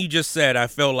 everything you just said, I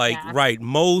felt like, right,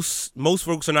 most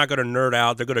folks are not going to nerd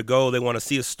out. They're going to go, they want to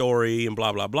see a story and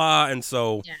blah, blah, blah. And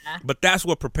so, but that's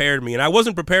what prepared me. And I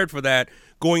wasn't prepared for that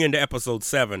going into episode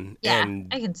 7. Yeah,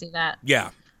 and I can see that.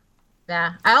 Yeah.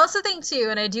 Yeah. I also think too,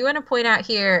 and I do want to point out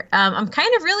here, I'm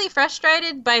kind of really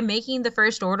frustrated by making the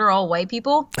First Order all white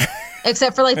people,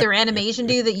 except for like their animation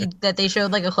dude that they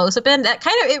showed like a close-up in. That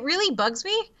kind of, it really bugs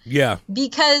me. Yeah.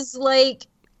 Because like,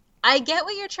 I get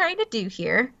what you're trying to do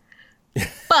here.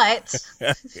 But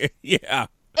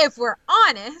if we're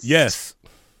honest,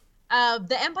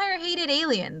 the Empire hated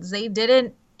aliens. They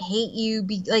didn't hate you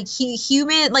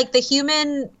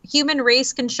human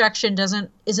race construction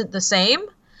isn't the same.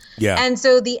 And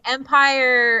so the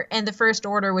Empire and the First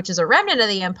Order, which is a remnant of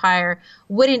the Empire,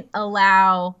 wouldn't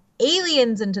allow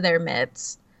aliens into their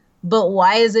midst. But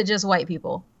why is it just white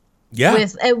people?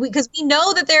 Because we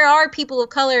know that there are people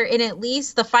of color in at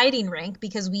least the fighting rank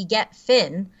because we get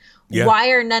Finn. Why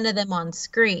are none of them on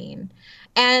screen?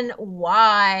 And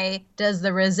why does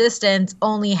the Resistance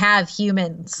only have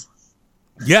humans?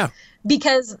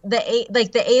 Because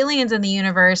the aliens in the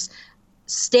universe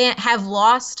have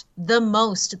lost the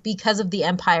most because of the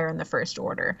Empire and the First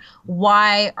Order.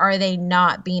 Why are they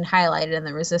not being highlighted in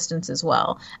the Resistance as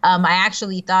well? I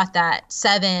actually thought that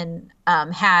 7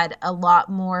 had a lot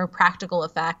more practical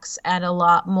effects and a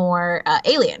lot more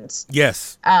aliens.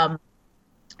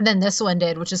 Than this one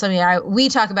did, which is something we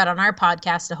talk about on our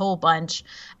podcast a whole bunch,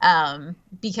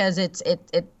 because it's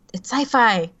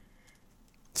sci-fi.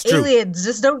 It's aliens,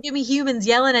 just don't give me humans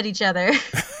yelling at each other.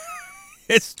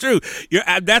 It's true.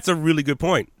 That's a really good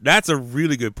point. That's a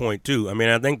really good point too. I mean,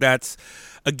 I think that's,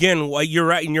 again, you're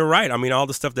right, and you're right. I mean, all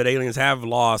the stuff that aliens have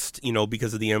lost,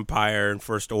 because of the Empire and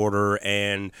First Order,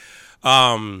 and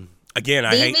again,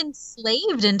 they've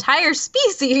enslaved entire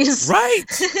species. Right.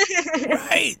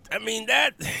 Right. I mean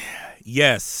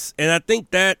yes, and I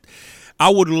think that I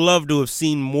would love to have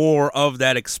seen more of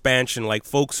that expansion, like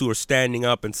folks who are standing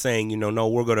up and saying, no,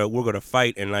 we're gonna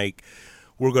fight, and like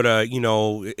we're gonna,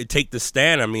 take the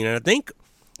stand. I mean, and I think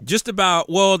just about,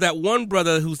 that one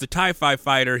brother who's the TIE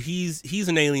fighter, he's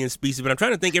an alien species, but I'm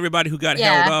trying to think everybody who got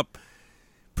held up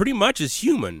pretty much is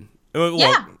human.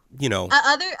 Other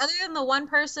than the one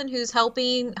person who's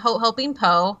helping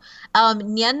Poe,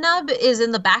 Nyenub is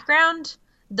in the background.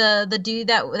 The dude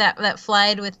that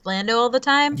flied with Lando all the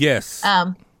time. Yes.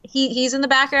 He's in the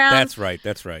background. That's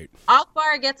right.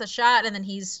 Akbar gets a shot, and then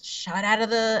he's shot out of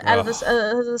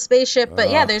the spaceship.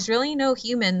 But there's really no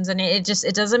humans, and it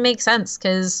doesn't make sense,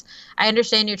 because I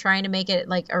understand you're trying to make it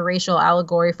like a racial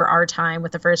allegory for our time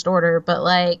with the First Order, but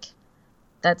like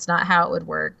that's not how it would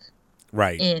work.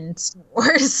 Right. In Star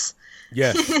Wars.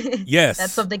 Yes.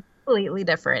 That's something completely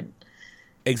different.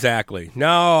 Exactly.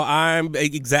 No,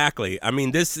 exactly. I mean,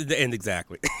 this is the end.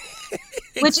 Exactly.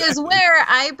 Which is where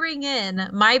I bring in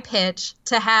my pitch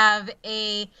to have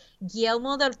a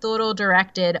Guillermo del Toro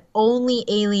directed only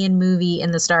alien movie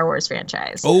in the Star Wars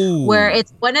franchise. Oh. Where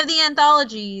it's one of the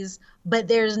anthologies, but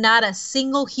there's not a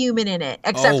single human in it,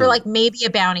 except for like maybe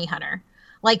a bounty hunter.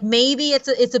 Like maybe it's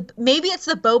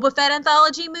the Boba Fett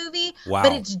anthology movie,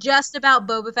 but it's just about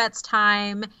Boba Fett's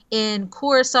time in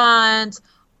Coruscant,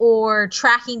 or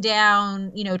tracking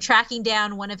down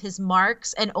one of his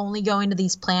marks and only going to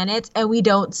these planets, and we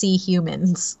don't see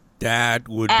humans. That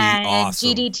would be awesome.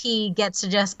 And GDT gets to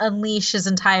just unleash his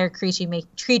entire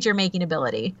creature-making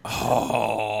ability.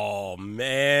 Oh,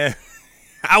 man.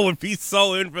 I would be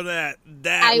so in for that.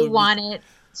 I want it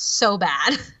so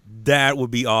bad. That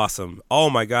would be awesome. Oh,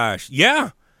 my gosh.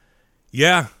 Yeah.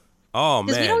 Oh, man.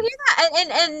 Because we don't hear that.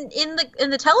 And in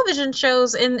the television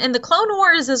shows, in the Clone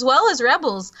Wars as well as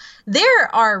Rebels,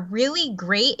 there are really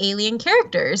great alien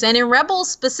characters. And in Rebels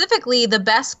specifically, the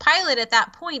best pilot at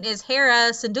that point is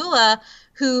Hera Syndulla,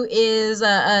 who is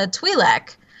a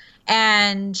Twi'lek.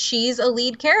 And she's a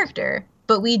lead character.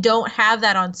 But we don't have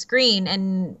that on screen.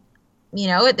 And,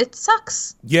 it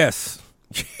sucks. Yes.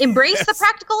 Embrace the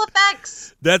practical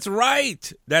effects. That's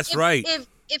right.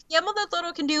 If Guillermo del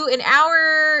Toro can do an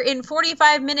hour and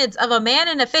 45 minutes of a man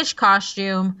in a fish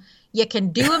costume, you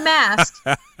can do a mask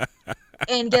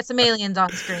and get some aliens on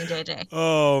screen, JJ.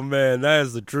 Oh, man, that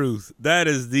is the truth. That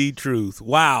is the truth.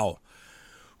 Wow.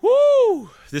 Woo!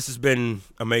 This has been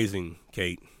amazing,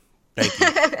 Kate. Thank you.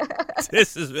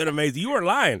 This has been amazing. You weren't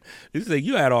lying.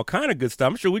 You had all kind of good stuff.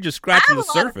 I'm sure we just scratching the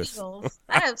surface.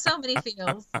 I have so many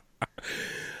feels.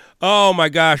 Oh, my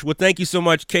gosh. Well, thank you so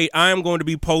much, Kate. I'm going to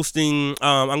be posting,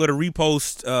 I'm going to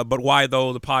repost, But Why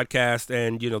Though, the podcast,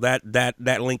 and,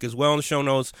 that link as well in the show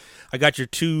notes. I got your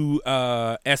 2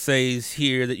 essays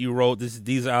here that you wrote.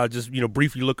 These are just,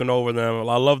 briefly looking over them.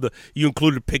 I love you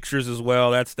included pictures as well.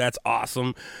 That's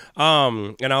awesome.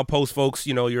 And I'll post, folks,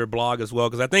 your blog as well,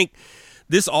 because I think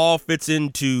this all fits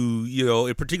into,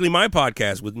 particularly my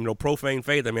podcast with, Profane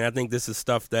Faith. I mean, I think this is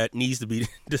stuff that needs to be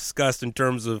discussed in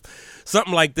terms of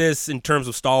something like this, in terms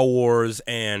of Star Wars,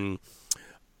 and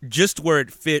just where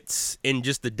it fits in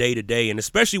just the day-to-day, and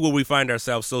especially where we find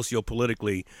ourselves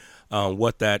socio-politically,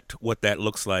 what that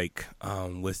looks like,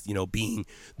 with, being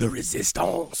the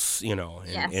resistance, and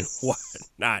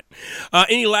whatnot.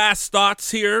 Any last thoughts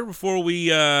here before we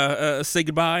say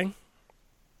goodbye?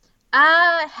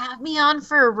 Have me on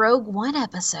for a Rogue One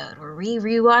episode where we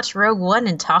rewatch Rogue One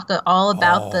and talk all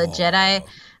about the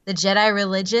Jedi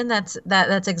religion that's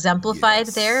exemplified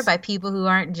there by people who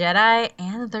aren't Jedi,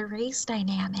 and the race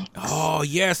dynamics. Oh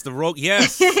yes, the Rogue,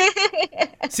 yes.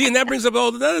 See, and that brings up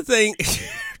another thing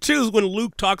too, is when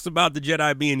Luke talks about the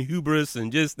Jedi being hubris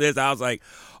and just this. I was like,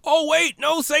 oh wait,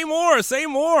 no, say more.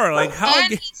 Like how?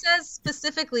 And he says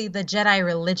specifically the Jedi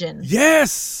religion.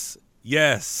 Yes.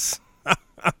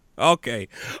 Okay.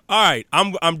 All right.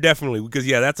 I'm definitely, because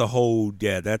that's a whole,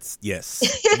 that's yes.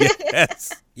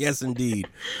 Yes, indeed.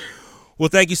 Well,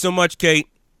 thank you so much, Kate.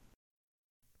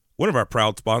 One of our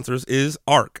proud sponsors is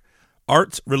ARC,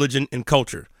 Arts, Religion, and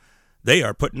Culture. They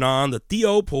are putting on the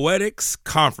Theopoetics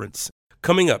Conference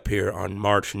coming up here on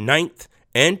March 9th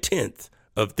and 10th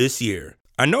of this year.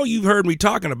 I know you've heard me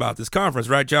talking about this conference,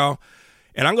 right, y'all?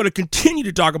 And I'm going to continue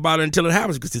to talk about it until it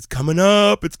happens, because it's coming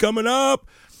up.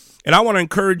 And I want to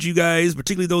encourage you guys,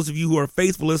 particularly those of you who are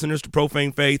faithful listeners to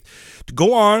Profane Faith, to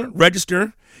go on,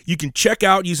 register. You can check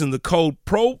out using the code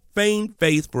Profane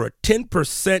Faith for a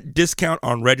 10% discount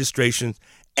on registrations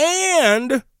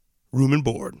and room and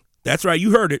board. That's right,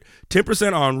 you heard it.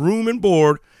 10% on room and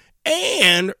board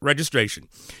and registration.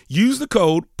 Use the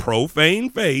code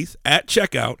Profane Faith at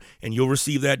checkout and you'll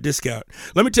receive that discount.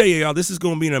 Let me tell you, y'all, this is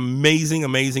going to be an amazing,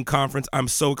 amazing conference. I'm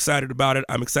so excited about it.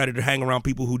 I'm excited to hang around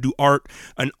people who do art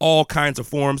in all kinds of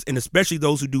forms, and especially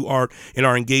those who do art and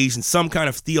are engaged in some kind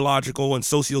of theological and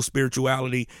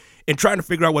socio-spirituality and trying to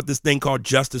figure out what this thing called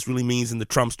justice really means in the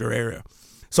Trumpster era.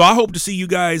 So I hope to see you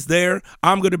guys there.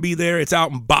 I'm going to be there. It's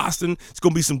out in Boston. It's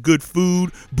going to be some good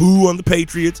food. Boo on the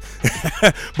Patriots.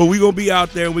 But we're going to be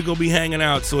out there. We're going to be hanging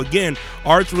out. So again,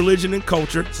 Arts, Religion, and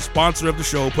Culture. It's a sponsor of the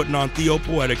show, putting on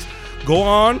Theopoetics. Go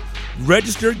on,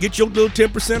 register, get your little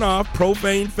 10% off,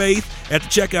 Profane Faith at the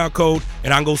checkout code,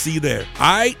 and I'm going to see you there.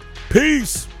 All right?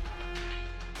 Peace.